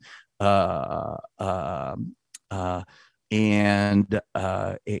Hawaiian, he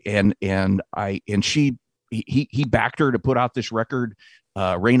backed her to put out this record,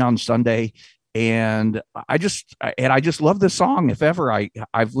 Rain on Sunday. And I just love this song. If Ever,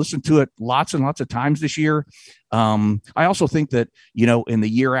 I've listened to it lots and lots of times this year. I also think that, you know, in the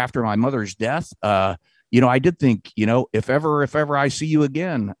year after my mother's death, you know, I did think, you know, if ever I see you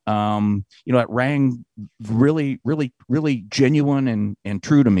again, you know, it rang really, really, really genuine and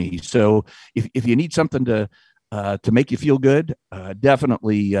true to me. So if you need something to make you feel good,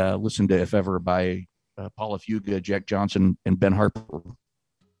 definitely listen to If Ever by Paula Fuga, Jack Johnson, and Ben Harper.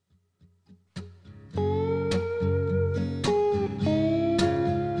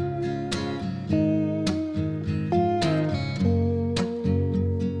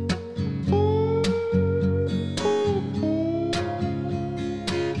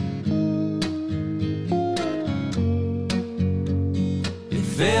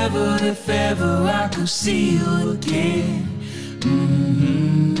 If ever I could see you again.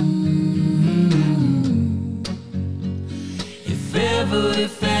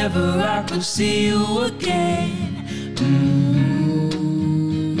 If ever I could see you again.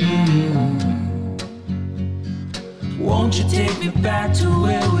 Won't you take me back to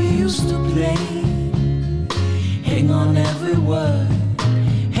where we used to play? Hang on every word,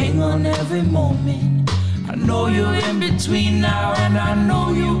 hang on every moment. I know you're in between now, and I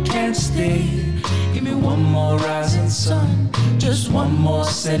know you can't stay. Give me one more rising sun, just one more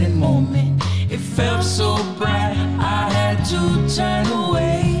setting moment. It felt so bright, I had to turn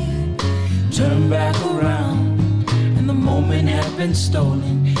away, turn back around, and the moment had been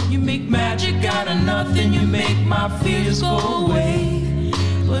stolen. You make magic out of nothing, you make my fears go away.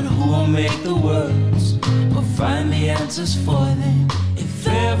 But who will make the words, or find the answers for them? If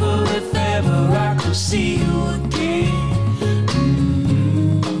ever I could see you again.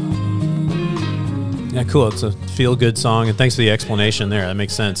 Yeah, cool. It's a feel-good song, and thanks for the explanation there. That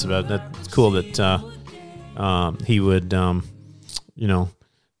makes sense. About that, it's cool that he would,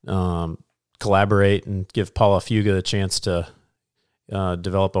 collaborate and give Paula Fuga the chance to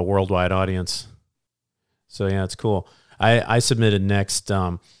develop a worldwide audience. So yeah, it's cool. I submitted next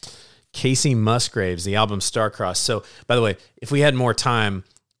Casey Musgraves, the album Star-Crossed. So, by the way, if we had more time,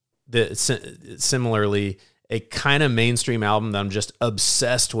 similarly, a kind of mainstream album that I'm just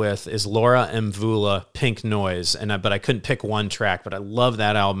obsessed with is Laura Mvula, Pink Noise. But I couldn't pick one track, but I love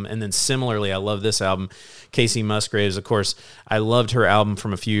that album. And then similarly, I love this album, Casey Musgraves. Of course, I loved her album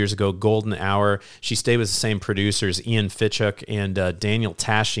from a few years ago, Golden Hour. She stayed with the same producers, Ian Fitchuk and Daniel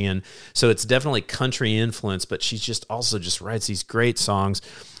Tashian. So it's definitely country influence, but she just also just writes these great songs.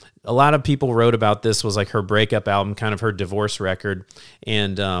 A lot of people wrote about this was like her breakup album, kind of her divorce record.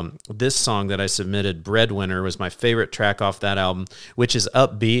 And this song that I submitted, Breadwinner, was my favorite track off that album, which is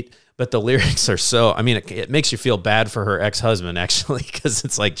upbeat, but the lyrics are so, I mean, it makes you feel bad for her ex-husband, actually, because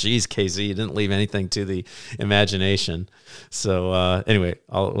it's like, geez, Casey, you didn't leave anything to the imagination. So anyway,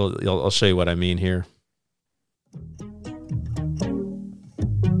 I'll show you what I mean here.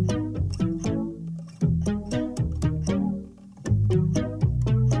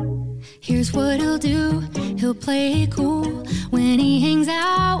 here's what he'll do. He'll play it cool when he hangs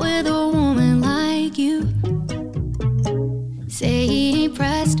out with a woman like you. Say he ain't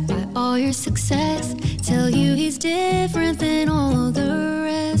pressed by all your success. Tell you he's different than all the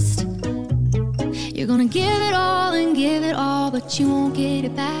rest. You're gonna give it all and give it all, but you won't get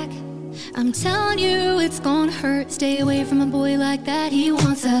it back. I'm telling you it's gonna hurt. Stay away from a boy like that. He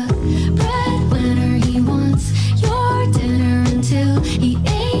wants a breadwinner. He wants your dinner until he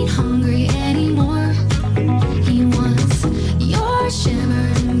ain't hungry anymore. He wants your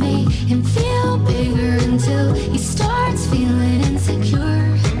shimmer to make him feel bigger until he starts feeling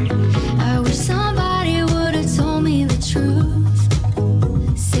insecure. I wish somebody would have told me the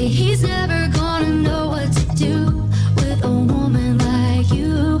truth. Say he's never gonna know what to do with a woman like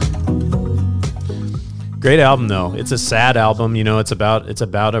you. Great album though. It's a sad album, you know. It's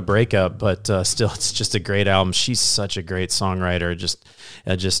about a breakup, but still, it's just a great album. She's such a great songwriter.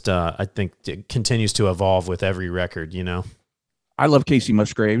 I think it continues to evolve with every record. You know. I love Casey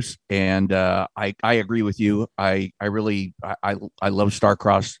Musgraves, and I agree with you. I love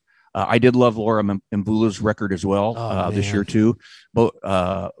Star-Crossed. I did love Laura Mvula's record as well this year too. Both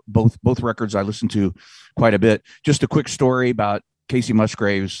records I listened to quite a bit. Just a quick story about Casey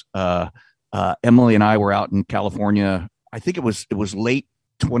Musgraves. Emily and I were out in California. I think it was late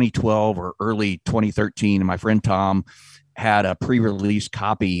 2012 or early 2013. And my friend Tom had a pre-release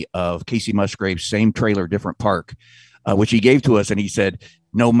copy of Casey Musgraves' Same Trailer, Different Park, which he gave to us. And he said,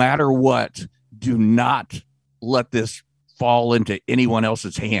 no matter what, do not let this fall into anyone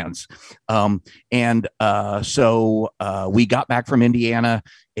else's hands. So we got back from Indiana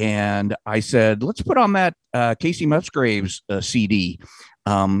and I said, let's put on that Casey Musgraves CD.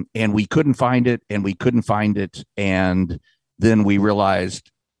 And we couldn't find it. And then we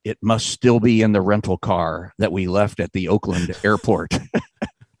realized it must still be in the rental car that we left at the Oakland airport.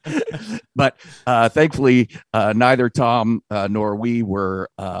 But thankfully, neither Tom nor we were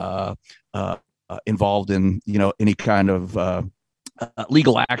involved in, any kind of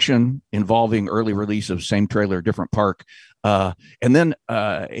legal action involving early release of Same Trailer, Different Park. And then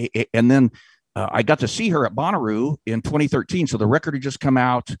I got to see her at Bonnaroo in 2013. So the record had just come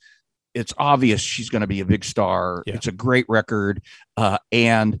out. It's obvious she's going to be a big star. Yeah. It's a great record. But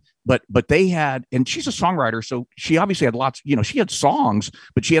they had, and she's a songwriter. So she obviously had lots, she had songs,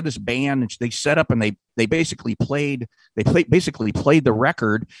 but she had this band and they set up and they basically played the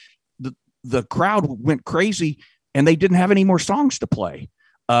record. The crowd went crazy and they didn't have any more songs to play.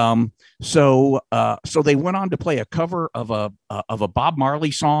 So they went on to play a cover of a Bob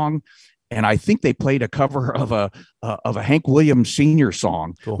Marley song. And I think they played a cover of a Hank Williams Sr.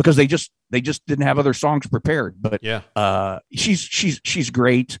 song. Cool. Because they just didn't have other songs prepared. But yeah, she's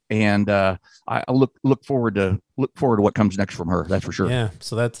great, and I look forward to what comes next from her. That's for sure. Yeah.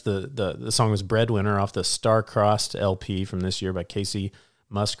 So that's the song was Breadwinner off the Star-Crossed LP from this year by Casey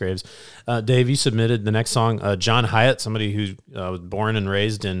Musgraves. Dave, you submitted the next song, John Hiatt, somebody who was born and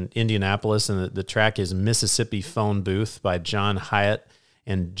raised in Indianapolis, and the track is Mississippi Phone Booth by John Hiatt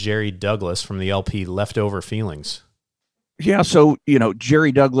and Jerry Douglas from the LP Leftover Feelings. Yeah, so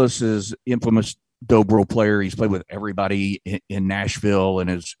Jerry Douglas is infamous dobro player. He's played with everybody in Nashville and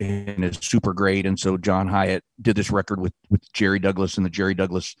is super great. And so John Hiatt did this record with Jerry Douglas and the Jerry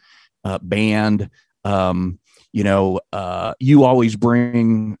Douglas band. You always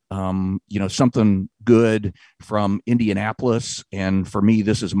bring something good from Indianapolis, and for me,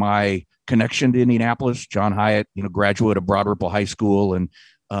 this is my connection to Indianapolis. John Hiatt, graduate of Broad Ripple High School, and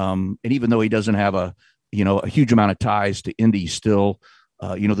even though he doesn't have a huge amount of ties to Indy, still,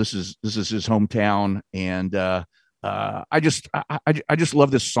 this is his hometown, and I just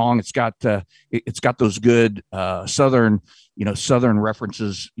love this song. It's got those good southern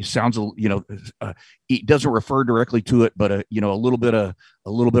references. It sounds it doesn't refer directly to it, but a little bit of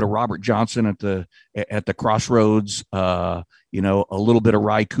Robert Johnson at the Crossroads. A little bit of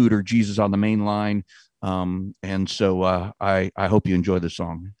Ry Cooder, Jesus on the Main Line. And so I hope you enjoy this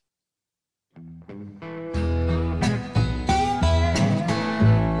song.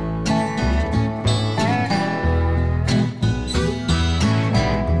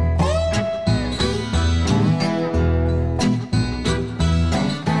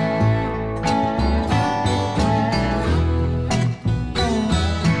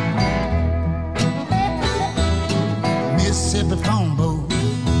 Mississippi phone booth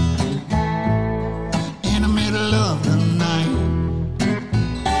in the middle of the night.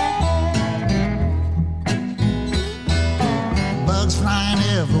 Bugs flying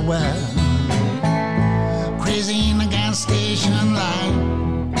everywhere, crazy in the gas station light.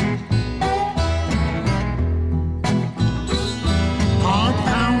 Heart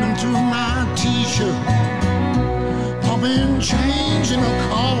pounding through my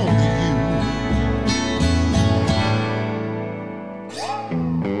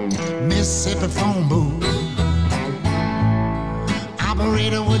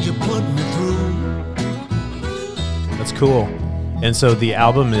Cool. And so the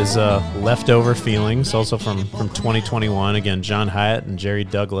album is Leftover Feelings, also from 2021. Again, John Hyatt and Jerry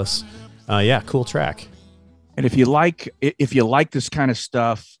Douglas. Cool track. And if you like this kind of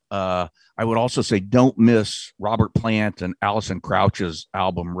stuff, I would also say don't miss Robert Plant and Alison Crouch's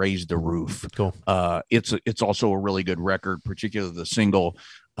album Raise the Roof. Cool. It's also a really good record, particularly the single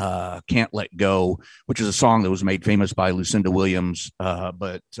Can't Let Go, which is a song that was made famous by Lucinda Williams,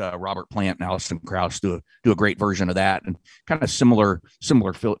 but Robert Plant and Alison Crouch do a great version of that, and kind of similar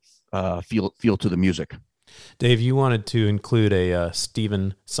feel to the music. Dave, you wanted to include a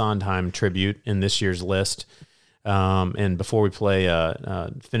Stephen Sondheim tribute in this year's list. And before we play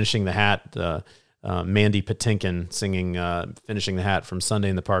Finishing the Hat, Mandy Patinkin singing Finishing the Hat from Sunday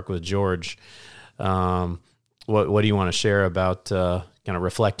in the Park with George. What do you want to share about kind of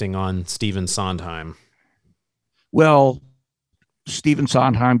reflecting on Stephen Sondheim? Well, Stephen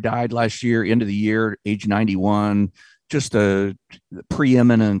Sondheim died last year, end of the year, age 91, just a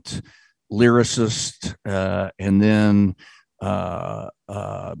preeminent lyricist, and then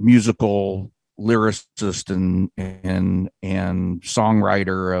musical lyricist and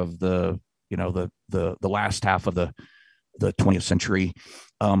songwriter of the last half of the 20th century,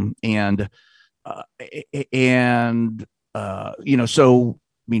 so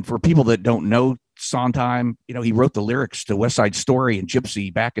I mean, for people that don't know Sondheim, he wrote the lyrics to West Side Story and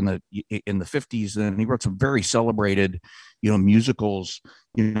Gypsy back in the 50s, and he wrote some very celebrated musicals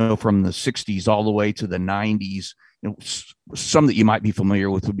from the 60s all the way to the 90s. Some that you might be familiar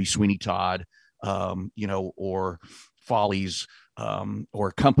with would be Sweeney Todd, or Follies,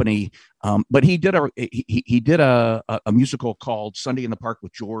 or Company. But he did a musical called Sunday in the Park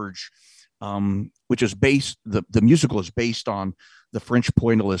with George, which is the musical is based on the French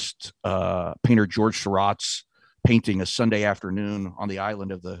pointillist painter Georges Seurat's painting A Sunday Afternoon on the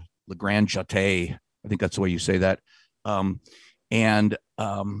island of the Le Grand Jatte. I think that's the way you say that. And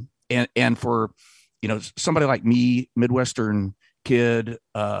for somebody like me, Midwestern kid,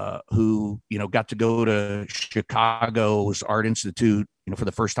 who got to go to Chicago's Art Institute for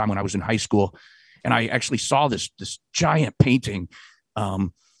the first time when I was in high school, and I actually saw this giant painting,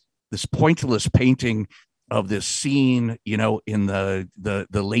 this pointillist painting of this scene in the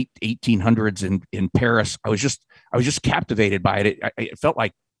late 1800s in Paris. I was just captivated by it. It felt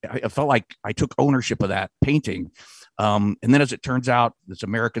like I took ownership of that painting. And then, as it turns out, this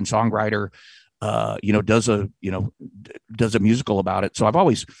American songwriter does a musical about it. So I've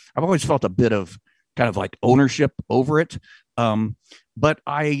always felt a bit of kind of like ownership over it. But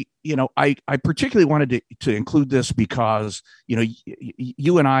I particularly wanted to include this because,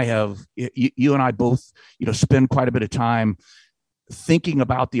 you and I both, spend quite a bit of time thinking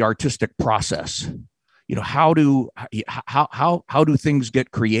about the artistic process. How do things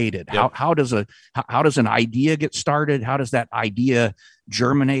get created? Yep. How does an idea get started? How does that idea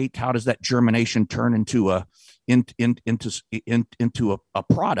germinate? How does that germination turn into a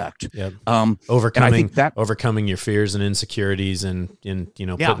product? Yep. And I think that overcoming your fears and insecurities and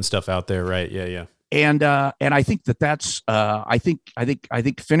putting stuff out there, right? Yeah. And I think that's I think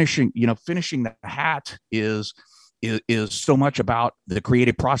finishing the hat is so much about the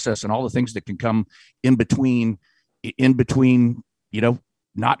creative process and all the things that can come in between,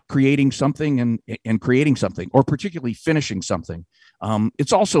 not creating something and creating something, or particularly finishing something.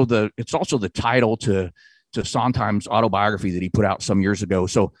 It's also the title to Sondheim's autobiography that he put out some years ago.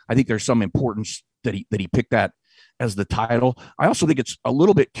 So I think there's some importance that he picked that as the title. I also think it's a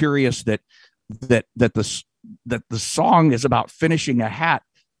little bit curious that the song is about finishing a hat.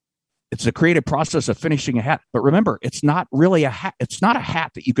 It's a creative process of finishing a hat. But remember, it's not really a hat. It's not a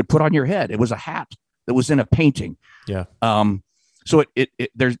hat that you could put on your head. It was a hat that was in a painting. Yeah. So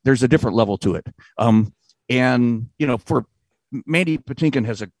there's a different level to it. And for Mandy Patinkin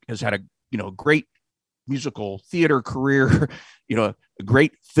has had a great musical theater career, a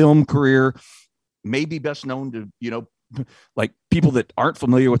great film career, maybe best known to, like people that aren't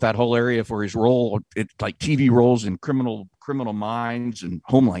familiar with that whole area for his role, like TV roles in Criminal Minds and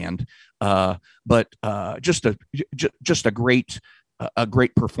Homeland. But just a great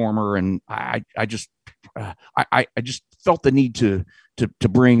performer. And I just felt the need to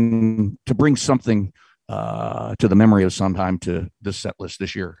bring something to the memory of Sondheim to this set list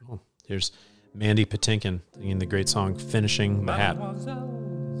this year. Cool. Here's Mandy Patinkin singing the great song Finishing the Hat.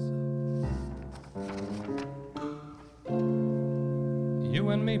 You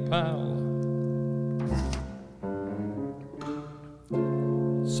and me, pal.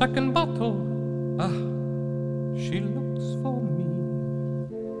 Second bottle, she looks for me.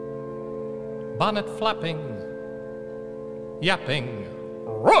 Bonnet flapping, yapping,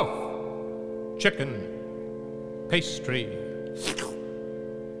 roof, chicken, pastry.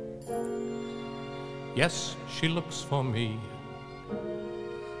 Yes, she looks for me.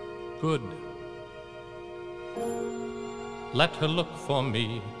 Good. Let her look for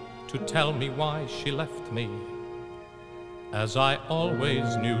me to tell me why she left me, as I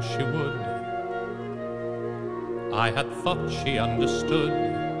always knew she would. I had thought she understood.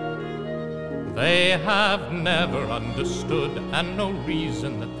 They have never understood, and no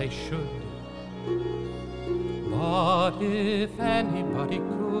reason that they should. But if anybody could,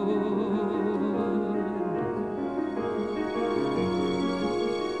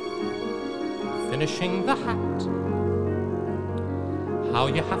 finishing the hat, how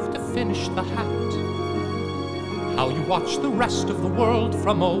you have to finish the hat, how you watch the rest of the world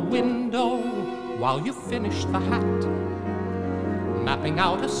from a window while you finish the hat, mapping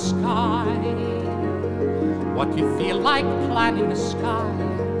out a sky, what you feel like planning a sky,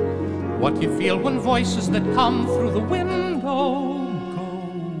 what you feel when voices that come through the window go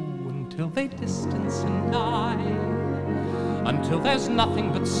until they distance and die, until there's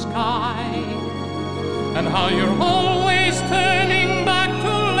nothing but sky, and how you're always turning back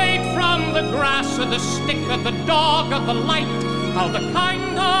too late from the grass or the stick or the dog or the light, how the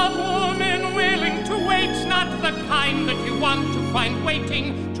kind of woman willing to wait's not the kind that you want to find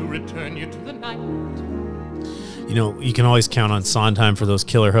waiting to return you to the night. You know, you can always count on Sondheim for those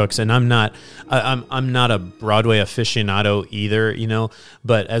killer hooks, and I'm not a Broadway aficionado either, you know,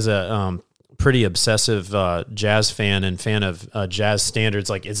 but as a pretty obsessive jazz fan and fan of jazz standards,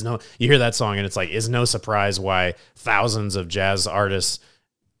 like you hear that song and it's like, it's no surprise why thousands of jazz artists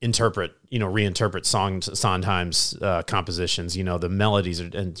reinterpret Sondheim's compositions. You know, the melodies are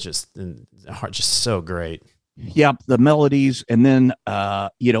just so great. Yeah, the melodies, and then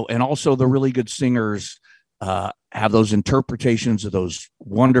and also the really good singers have those interpretations of those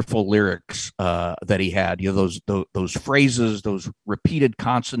wonderful lyrics that he had. You know, those phrases, those repeated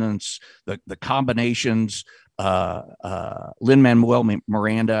consonants, the combinations. Lin-Manuel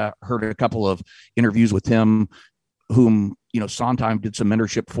Miranda, heard a couple of interviews with him, whom Sondheim did some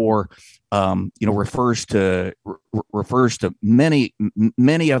mentorship for. Refers to many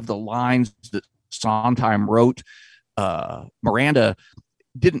of the lines that Sondheim wrote. Miranda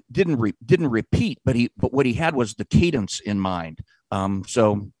didn't repeat, but what he had was the cadence in mind. Just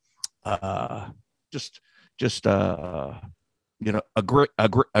a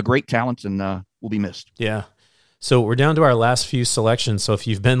great talent, and will be missed. Yeah. So we're down to our last few selections. So if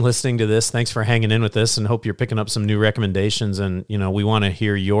you've been listening to this, thanks for hanging in with us, and hope you're picking up some new recommendations. And we want to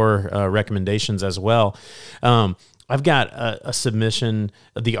hear your recommendations as well. I've got a submission,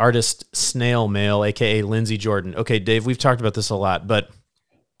 the artist Snail Mail, aka Lindsey Jordan. Okay, Dave, we've talked about this a lot, but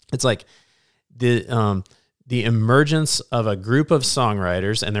it's like the emergence of a group of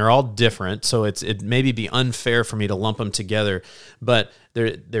songwriters, and they're all different, so it maybe be unfair for me to lump them together, but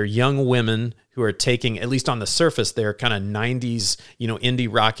they're young women who are taking, at least on the surface, they're kind of 90s, indie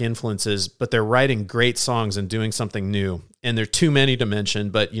rock influences, but they're writing great songs and doing something new. And there are too many to mention,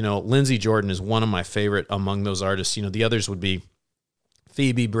 but Lindsey Jordan is one of my favorite among those artists. The others would be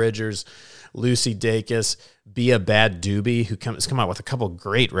Phoebe Bridgers, Lucy Dacus, Be a Bad Doobie, who has come out with a couple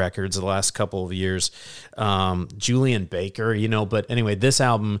great records the last couple of years, Julian Baker, but anyway, this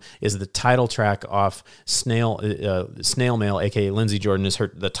album is the title track off Snail Mail, aka Lindsey Jordan, is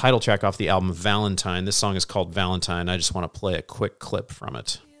the title track off the album Valentine. This song is called Valentine. I just want to play a quick clip from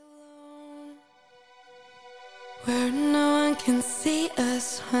it. Where no one can see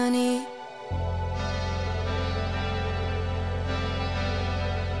us, honey.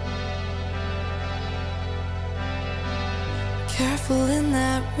 Careful in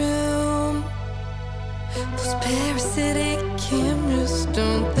that room. Those parasitic cameras,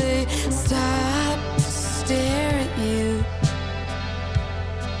 don't they stop to stare at you?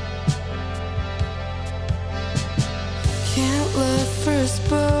 Can't love first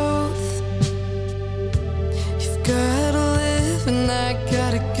both. You've gotta live and I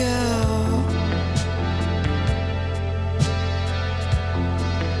gotta go.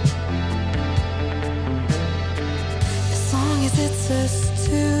 It's us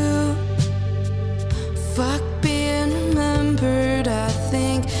two. Fuck being remembered. I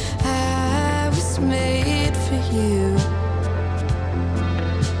think I was made for you.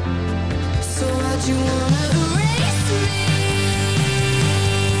 So why'd you wanna erase me?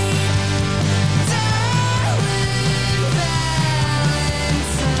 Darling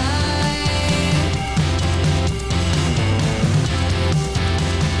Valentine,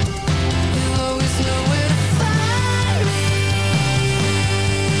 you'll always know where to find me.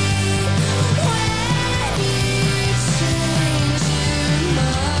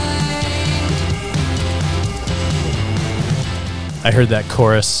 I heard that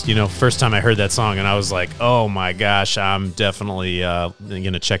chorus, first time I heard that song, and I was like, oh my gosh, I'm definitely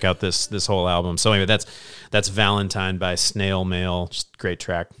going to check out this whole album. So anyway, that's Valentine by Snail Mail. Just great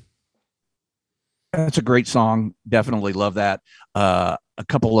track. That's a great song. Definitely love that. A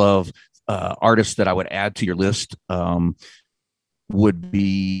couple of artists that I would add to your list would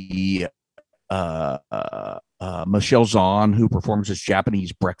be Michelle Zahn, who performs as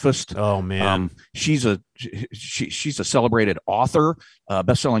Japanese Breakfast. Oh man, she's a celebrated author,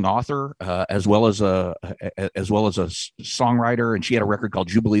 best-selling author, as well as a songwriter, and she had a record called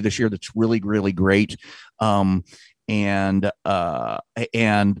Jubilee this year that's really, really great. And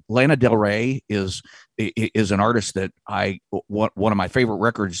Lana Del Rey is an artist that one of my favorite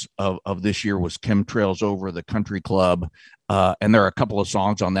records of this year was Chemtrails Over the Country Club, and there are a couple of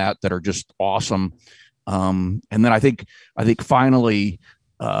songs on that are just awesome. And then I think finally,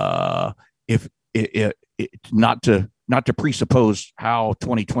 if not to presuppose how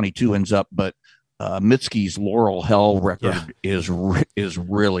 2022 ends up, but Mitski's Laurel Hell record is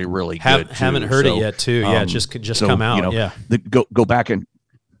really, really good. Haven't heard it yet too. Yeah, just come out. Go back and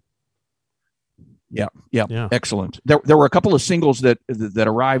yeah, excellent. There were a couple of singles that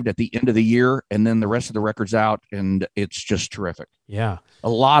arrived at the end of the year, and then the rest of the record's out, and it's just terrific. Yeah, a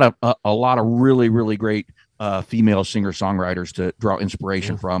lot of really, really great female singer songwriters to draw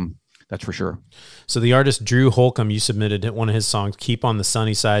inspiration from. That's for sure. So the artist Drew Holcomb, you submitted one of his songs, "Keep on the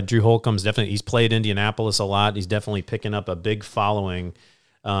Sunny Side." Drew Holcomb's he's played Indianapolis a lot. He's definitely picking up a big following.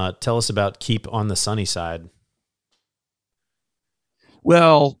 Tell us about "Keep on the Sunny Side."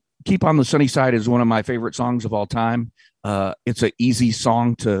 Well, "Keep on the Sunny Side" is one of my favorite songs of all time. It's an easy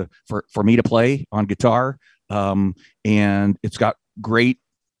song for me to play on guitar, and it's got great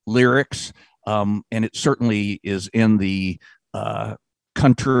lyrics, and it certainly is in the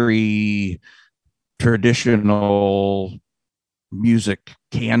country traditional music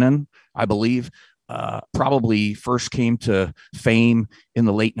canon, I believe. Probably first came to fame in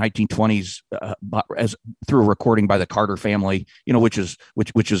the late 1920s as through a recording by the Carter family, which is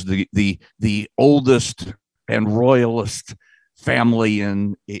the oldest and royalist family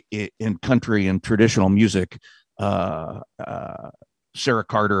in country and traditional music. Sarah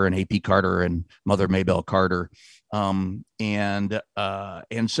Carter and A.P. Carter and Mother Maybelle Carter. And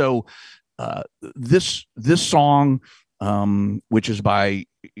so this song, which is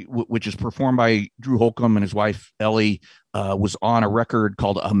performed by Drew Holcomb and his wife Ellie, was on a record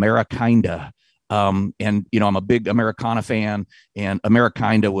called Amerikinda. And I'm a big Americana fan, and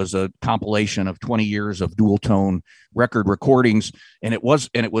Amerikinda was a compilation of 20 years of dual tone record recordings, and it was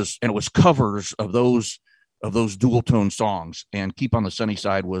covers of those dual tone songs. And "Keep on the Sunny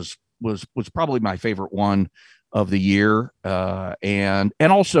Side" was probably my favorite one of the year, and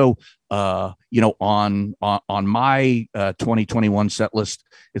also on my 2021 set list,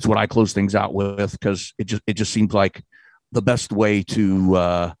 it's what I close things out with, because it just seems like the best way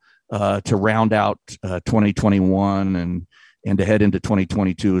to round out 2021 and to head into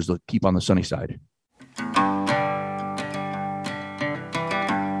 2022 is to keep on the sunny side.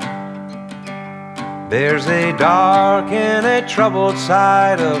 There's a dark and a troubled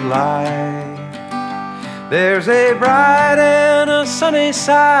side of life. There's a bright and a sunny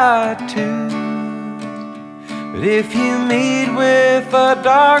side too. But if you meet with the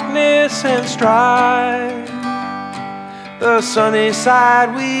darkness and strife, the sunny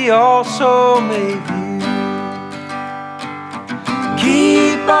side we also may view.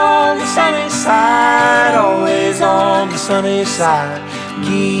 Keep on the sunny side, always on the sunny side.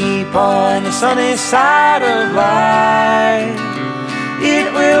 Keep on the sunny side of life.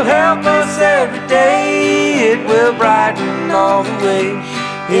 It will help us every day. It will brighten all the way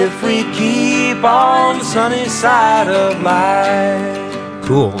if we keep on the sunny side of life.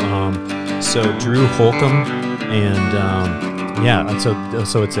 Cool. So Drew Holcomb and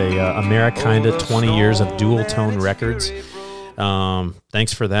so it's a Amerikinda 20 years of dual tone records.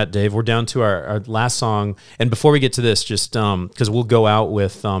 Thanks for that, Dave. We're down to our last song. And before we get to this, just because we'll go out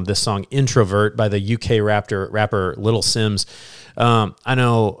with this song Introvert by the UK rapper Little Sims. I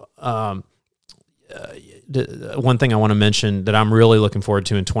know one thing I want to mention that I'm really looking forward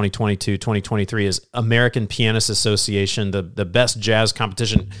to in 2022, 2023 is American Pianists Association, the best jazz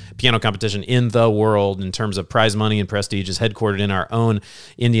piano competition in the world in terms of prize money and prestige, is headquartered in our own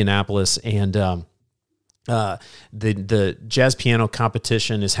Indianapolis. And the jazz piano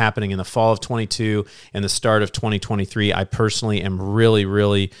competition is happening in the fall of 22 and the start of 2023. I personally am really,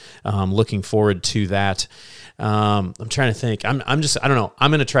 really looking forward to that. I'm trying to think. I don't know.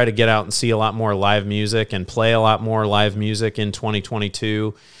 I'm going to try to get out and see a lot more live music and play a lot more live music in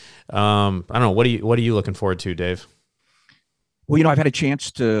 2022. I don't know. What are you looking forward to, Dave? Well, I've had a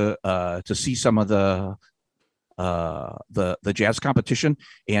chance to see some of the jazz competition,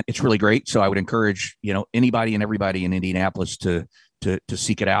 and it's really great. So I would encourage, anybody and everybody in Indianapolis to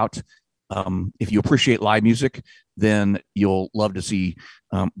seek it out. If you appreciate live music, then you'll love to see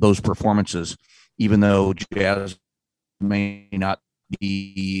those performances, even though jazz may not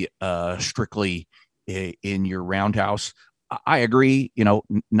be strictly in your roundhouse. I agree,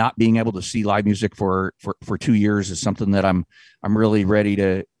 not being able to see live music for 2 years is something that I'm really ready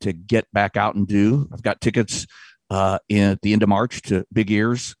to get back out and do. I've got tickets at the end of March to Big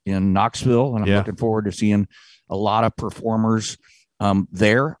Ears in Knoxville, and I'm looking forward to seeing a lot of performers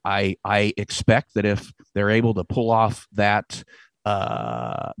there. I expect that if they're able to pull off that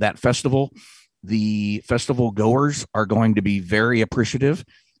festival, the festival goers are going to be very appreciative,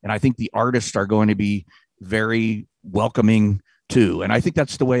 and I think the artists are going to be very welcoming too. And I think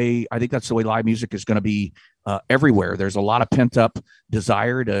that's the way live music is going to be everywhere. There's a lot of pent up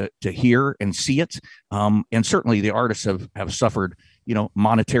desire to hear and see it. And certainly the artists have suffered,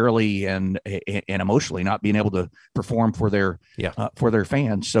 monetarily and emotionally, not being able to perform for their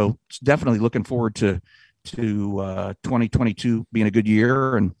fans. So it's definitely looking forward to 2022 being a good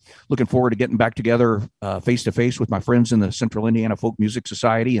year, and looking forward to getting back together face to face with my friends in the Central Indiana Folk Music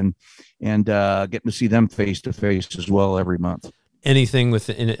Society, and getting to see them face to face as well every month. Anything with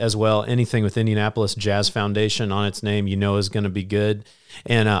Indianapolis Jazz Foundation on its name, is going to be good.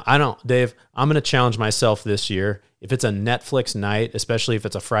 And Dave, I'm going to challenge myself this year. If it's a Netflix night, especially if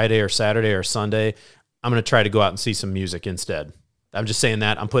it's a Friday or Saturday or Sunday, I'm going to try to go out and see some music instead. I'm just saying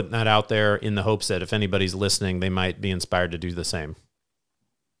that. I'm putting that out there in the hopes that if anybody's listening, they might be inspired to do the same.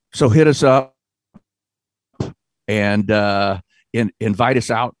 So hit us up and invite us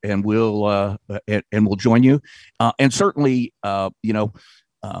out, and we'll join you. And certainly, if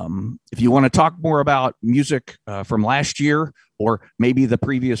you want to talk more about music from last year, or maybe the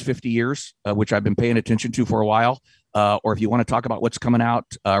previous 50 years, which I've been paying attention to for a while, or if you want to talk about what's coming out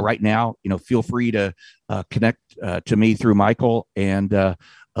right now, feel free to connect to me through Michael, and I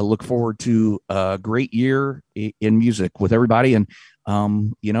look forward to a great year in music with everybody. And,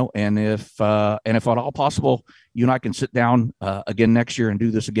 and if at all possible, you and I can sit down again next year and do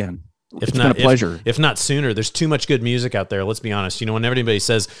this again. It's been a pleasure. If not sooner. There's too much good music out there. Let's be honest. When everybody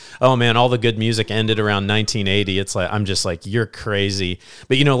says, "Oh man, all the good music ended around 1980," it's like, I'm just like, you're crazy.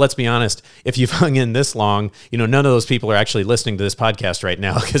 But let's be honest. If you've hung in this long, none of those people are actually listening to this podcast right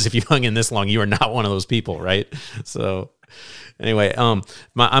now, because if you've hung in this long, you are not one of those people, right? So anyway, I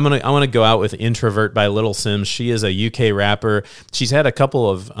want to go out with "Introvert" by Little Simz. She is a UK rapper. She's had a couple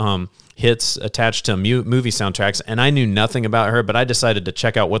of hits attached to movie soundtracks, and I knew nothing about her, but I decided to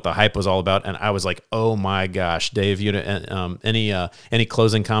check out what the hype was all about, and I was like, oh my gosh. Dave, any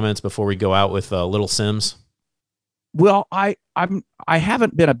closing comments before we go out with Little Simz? Well, I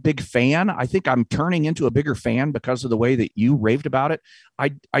haven't been a big fan. I think I'm turning into a bigger fan because of the way that you raved about it.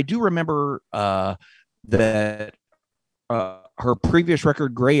 I do remember that her previous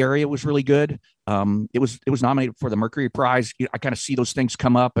record, Gray Area, was really good. It was nominated for the Mercury Prize. I kind of see those things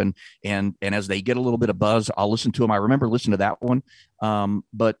come up, and as they get a little bit of buzz, I'll listen to them. I remember listening to that one.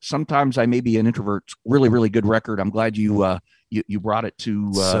 But sometimes I may be an introvert. Really, really good record. I'm glad you brought it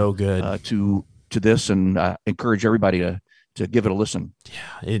to so good to this, and encourage everybody to give it a listen.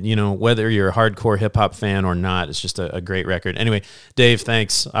 Yeah, whether you're a hardcore hip hop fan or not, it's just a great record. Anyway, Dave,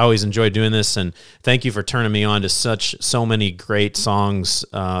 thanks. I always enjoy doing this, and thank you for turning me on to so many great songs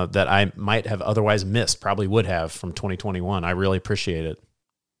that I might have otherwise missed, probably would have, from 2021. I really appreciate it.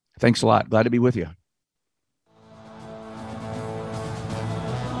 Thanks a lot. Glad to be with you.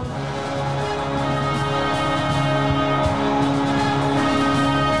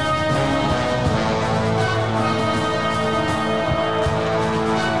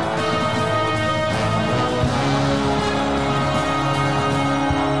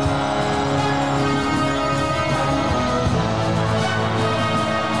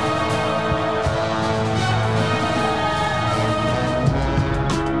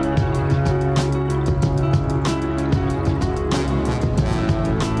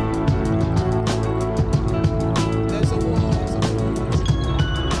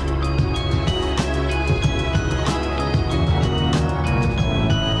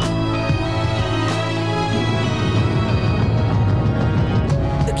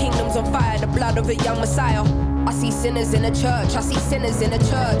 of a young Messiah. I see sinners in a church, I see sinners in a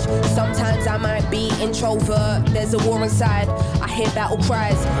church. Sometimes I might be introvert, there's a war inside. I hear battle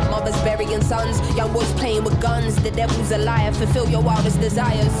cries, mothers burying sons, young boys playing with guns. The devil's a liar, fulfill your wildest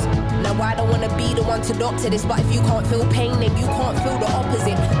desires. Now I don't wanna be the one to doctor this, but if you can't feel pain, then you can't feel the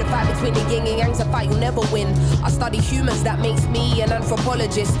opposite. The fight between the yin and yang's a fight you'll never win. I study humans, that makes me an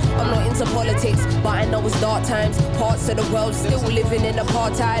anthropologist. I'm not into politics, but I know it's dark times. Parts of the world still living in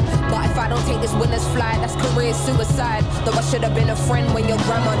apartheid. But if I don't take this winner's flight, that's career suicide. Though I should have been a friend when your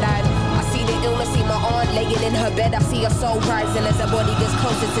grandma died. I see the illness, see my aunt laying in her bed. I see her soul rising as her body gets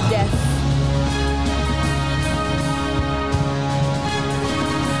closer to death.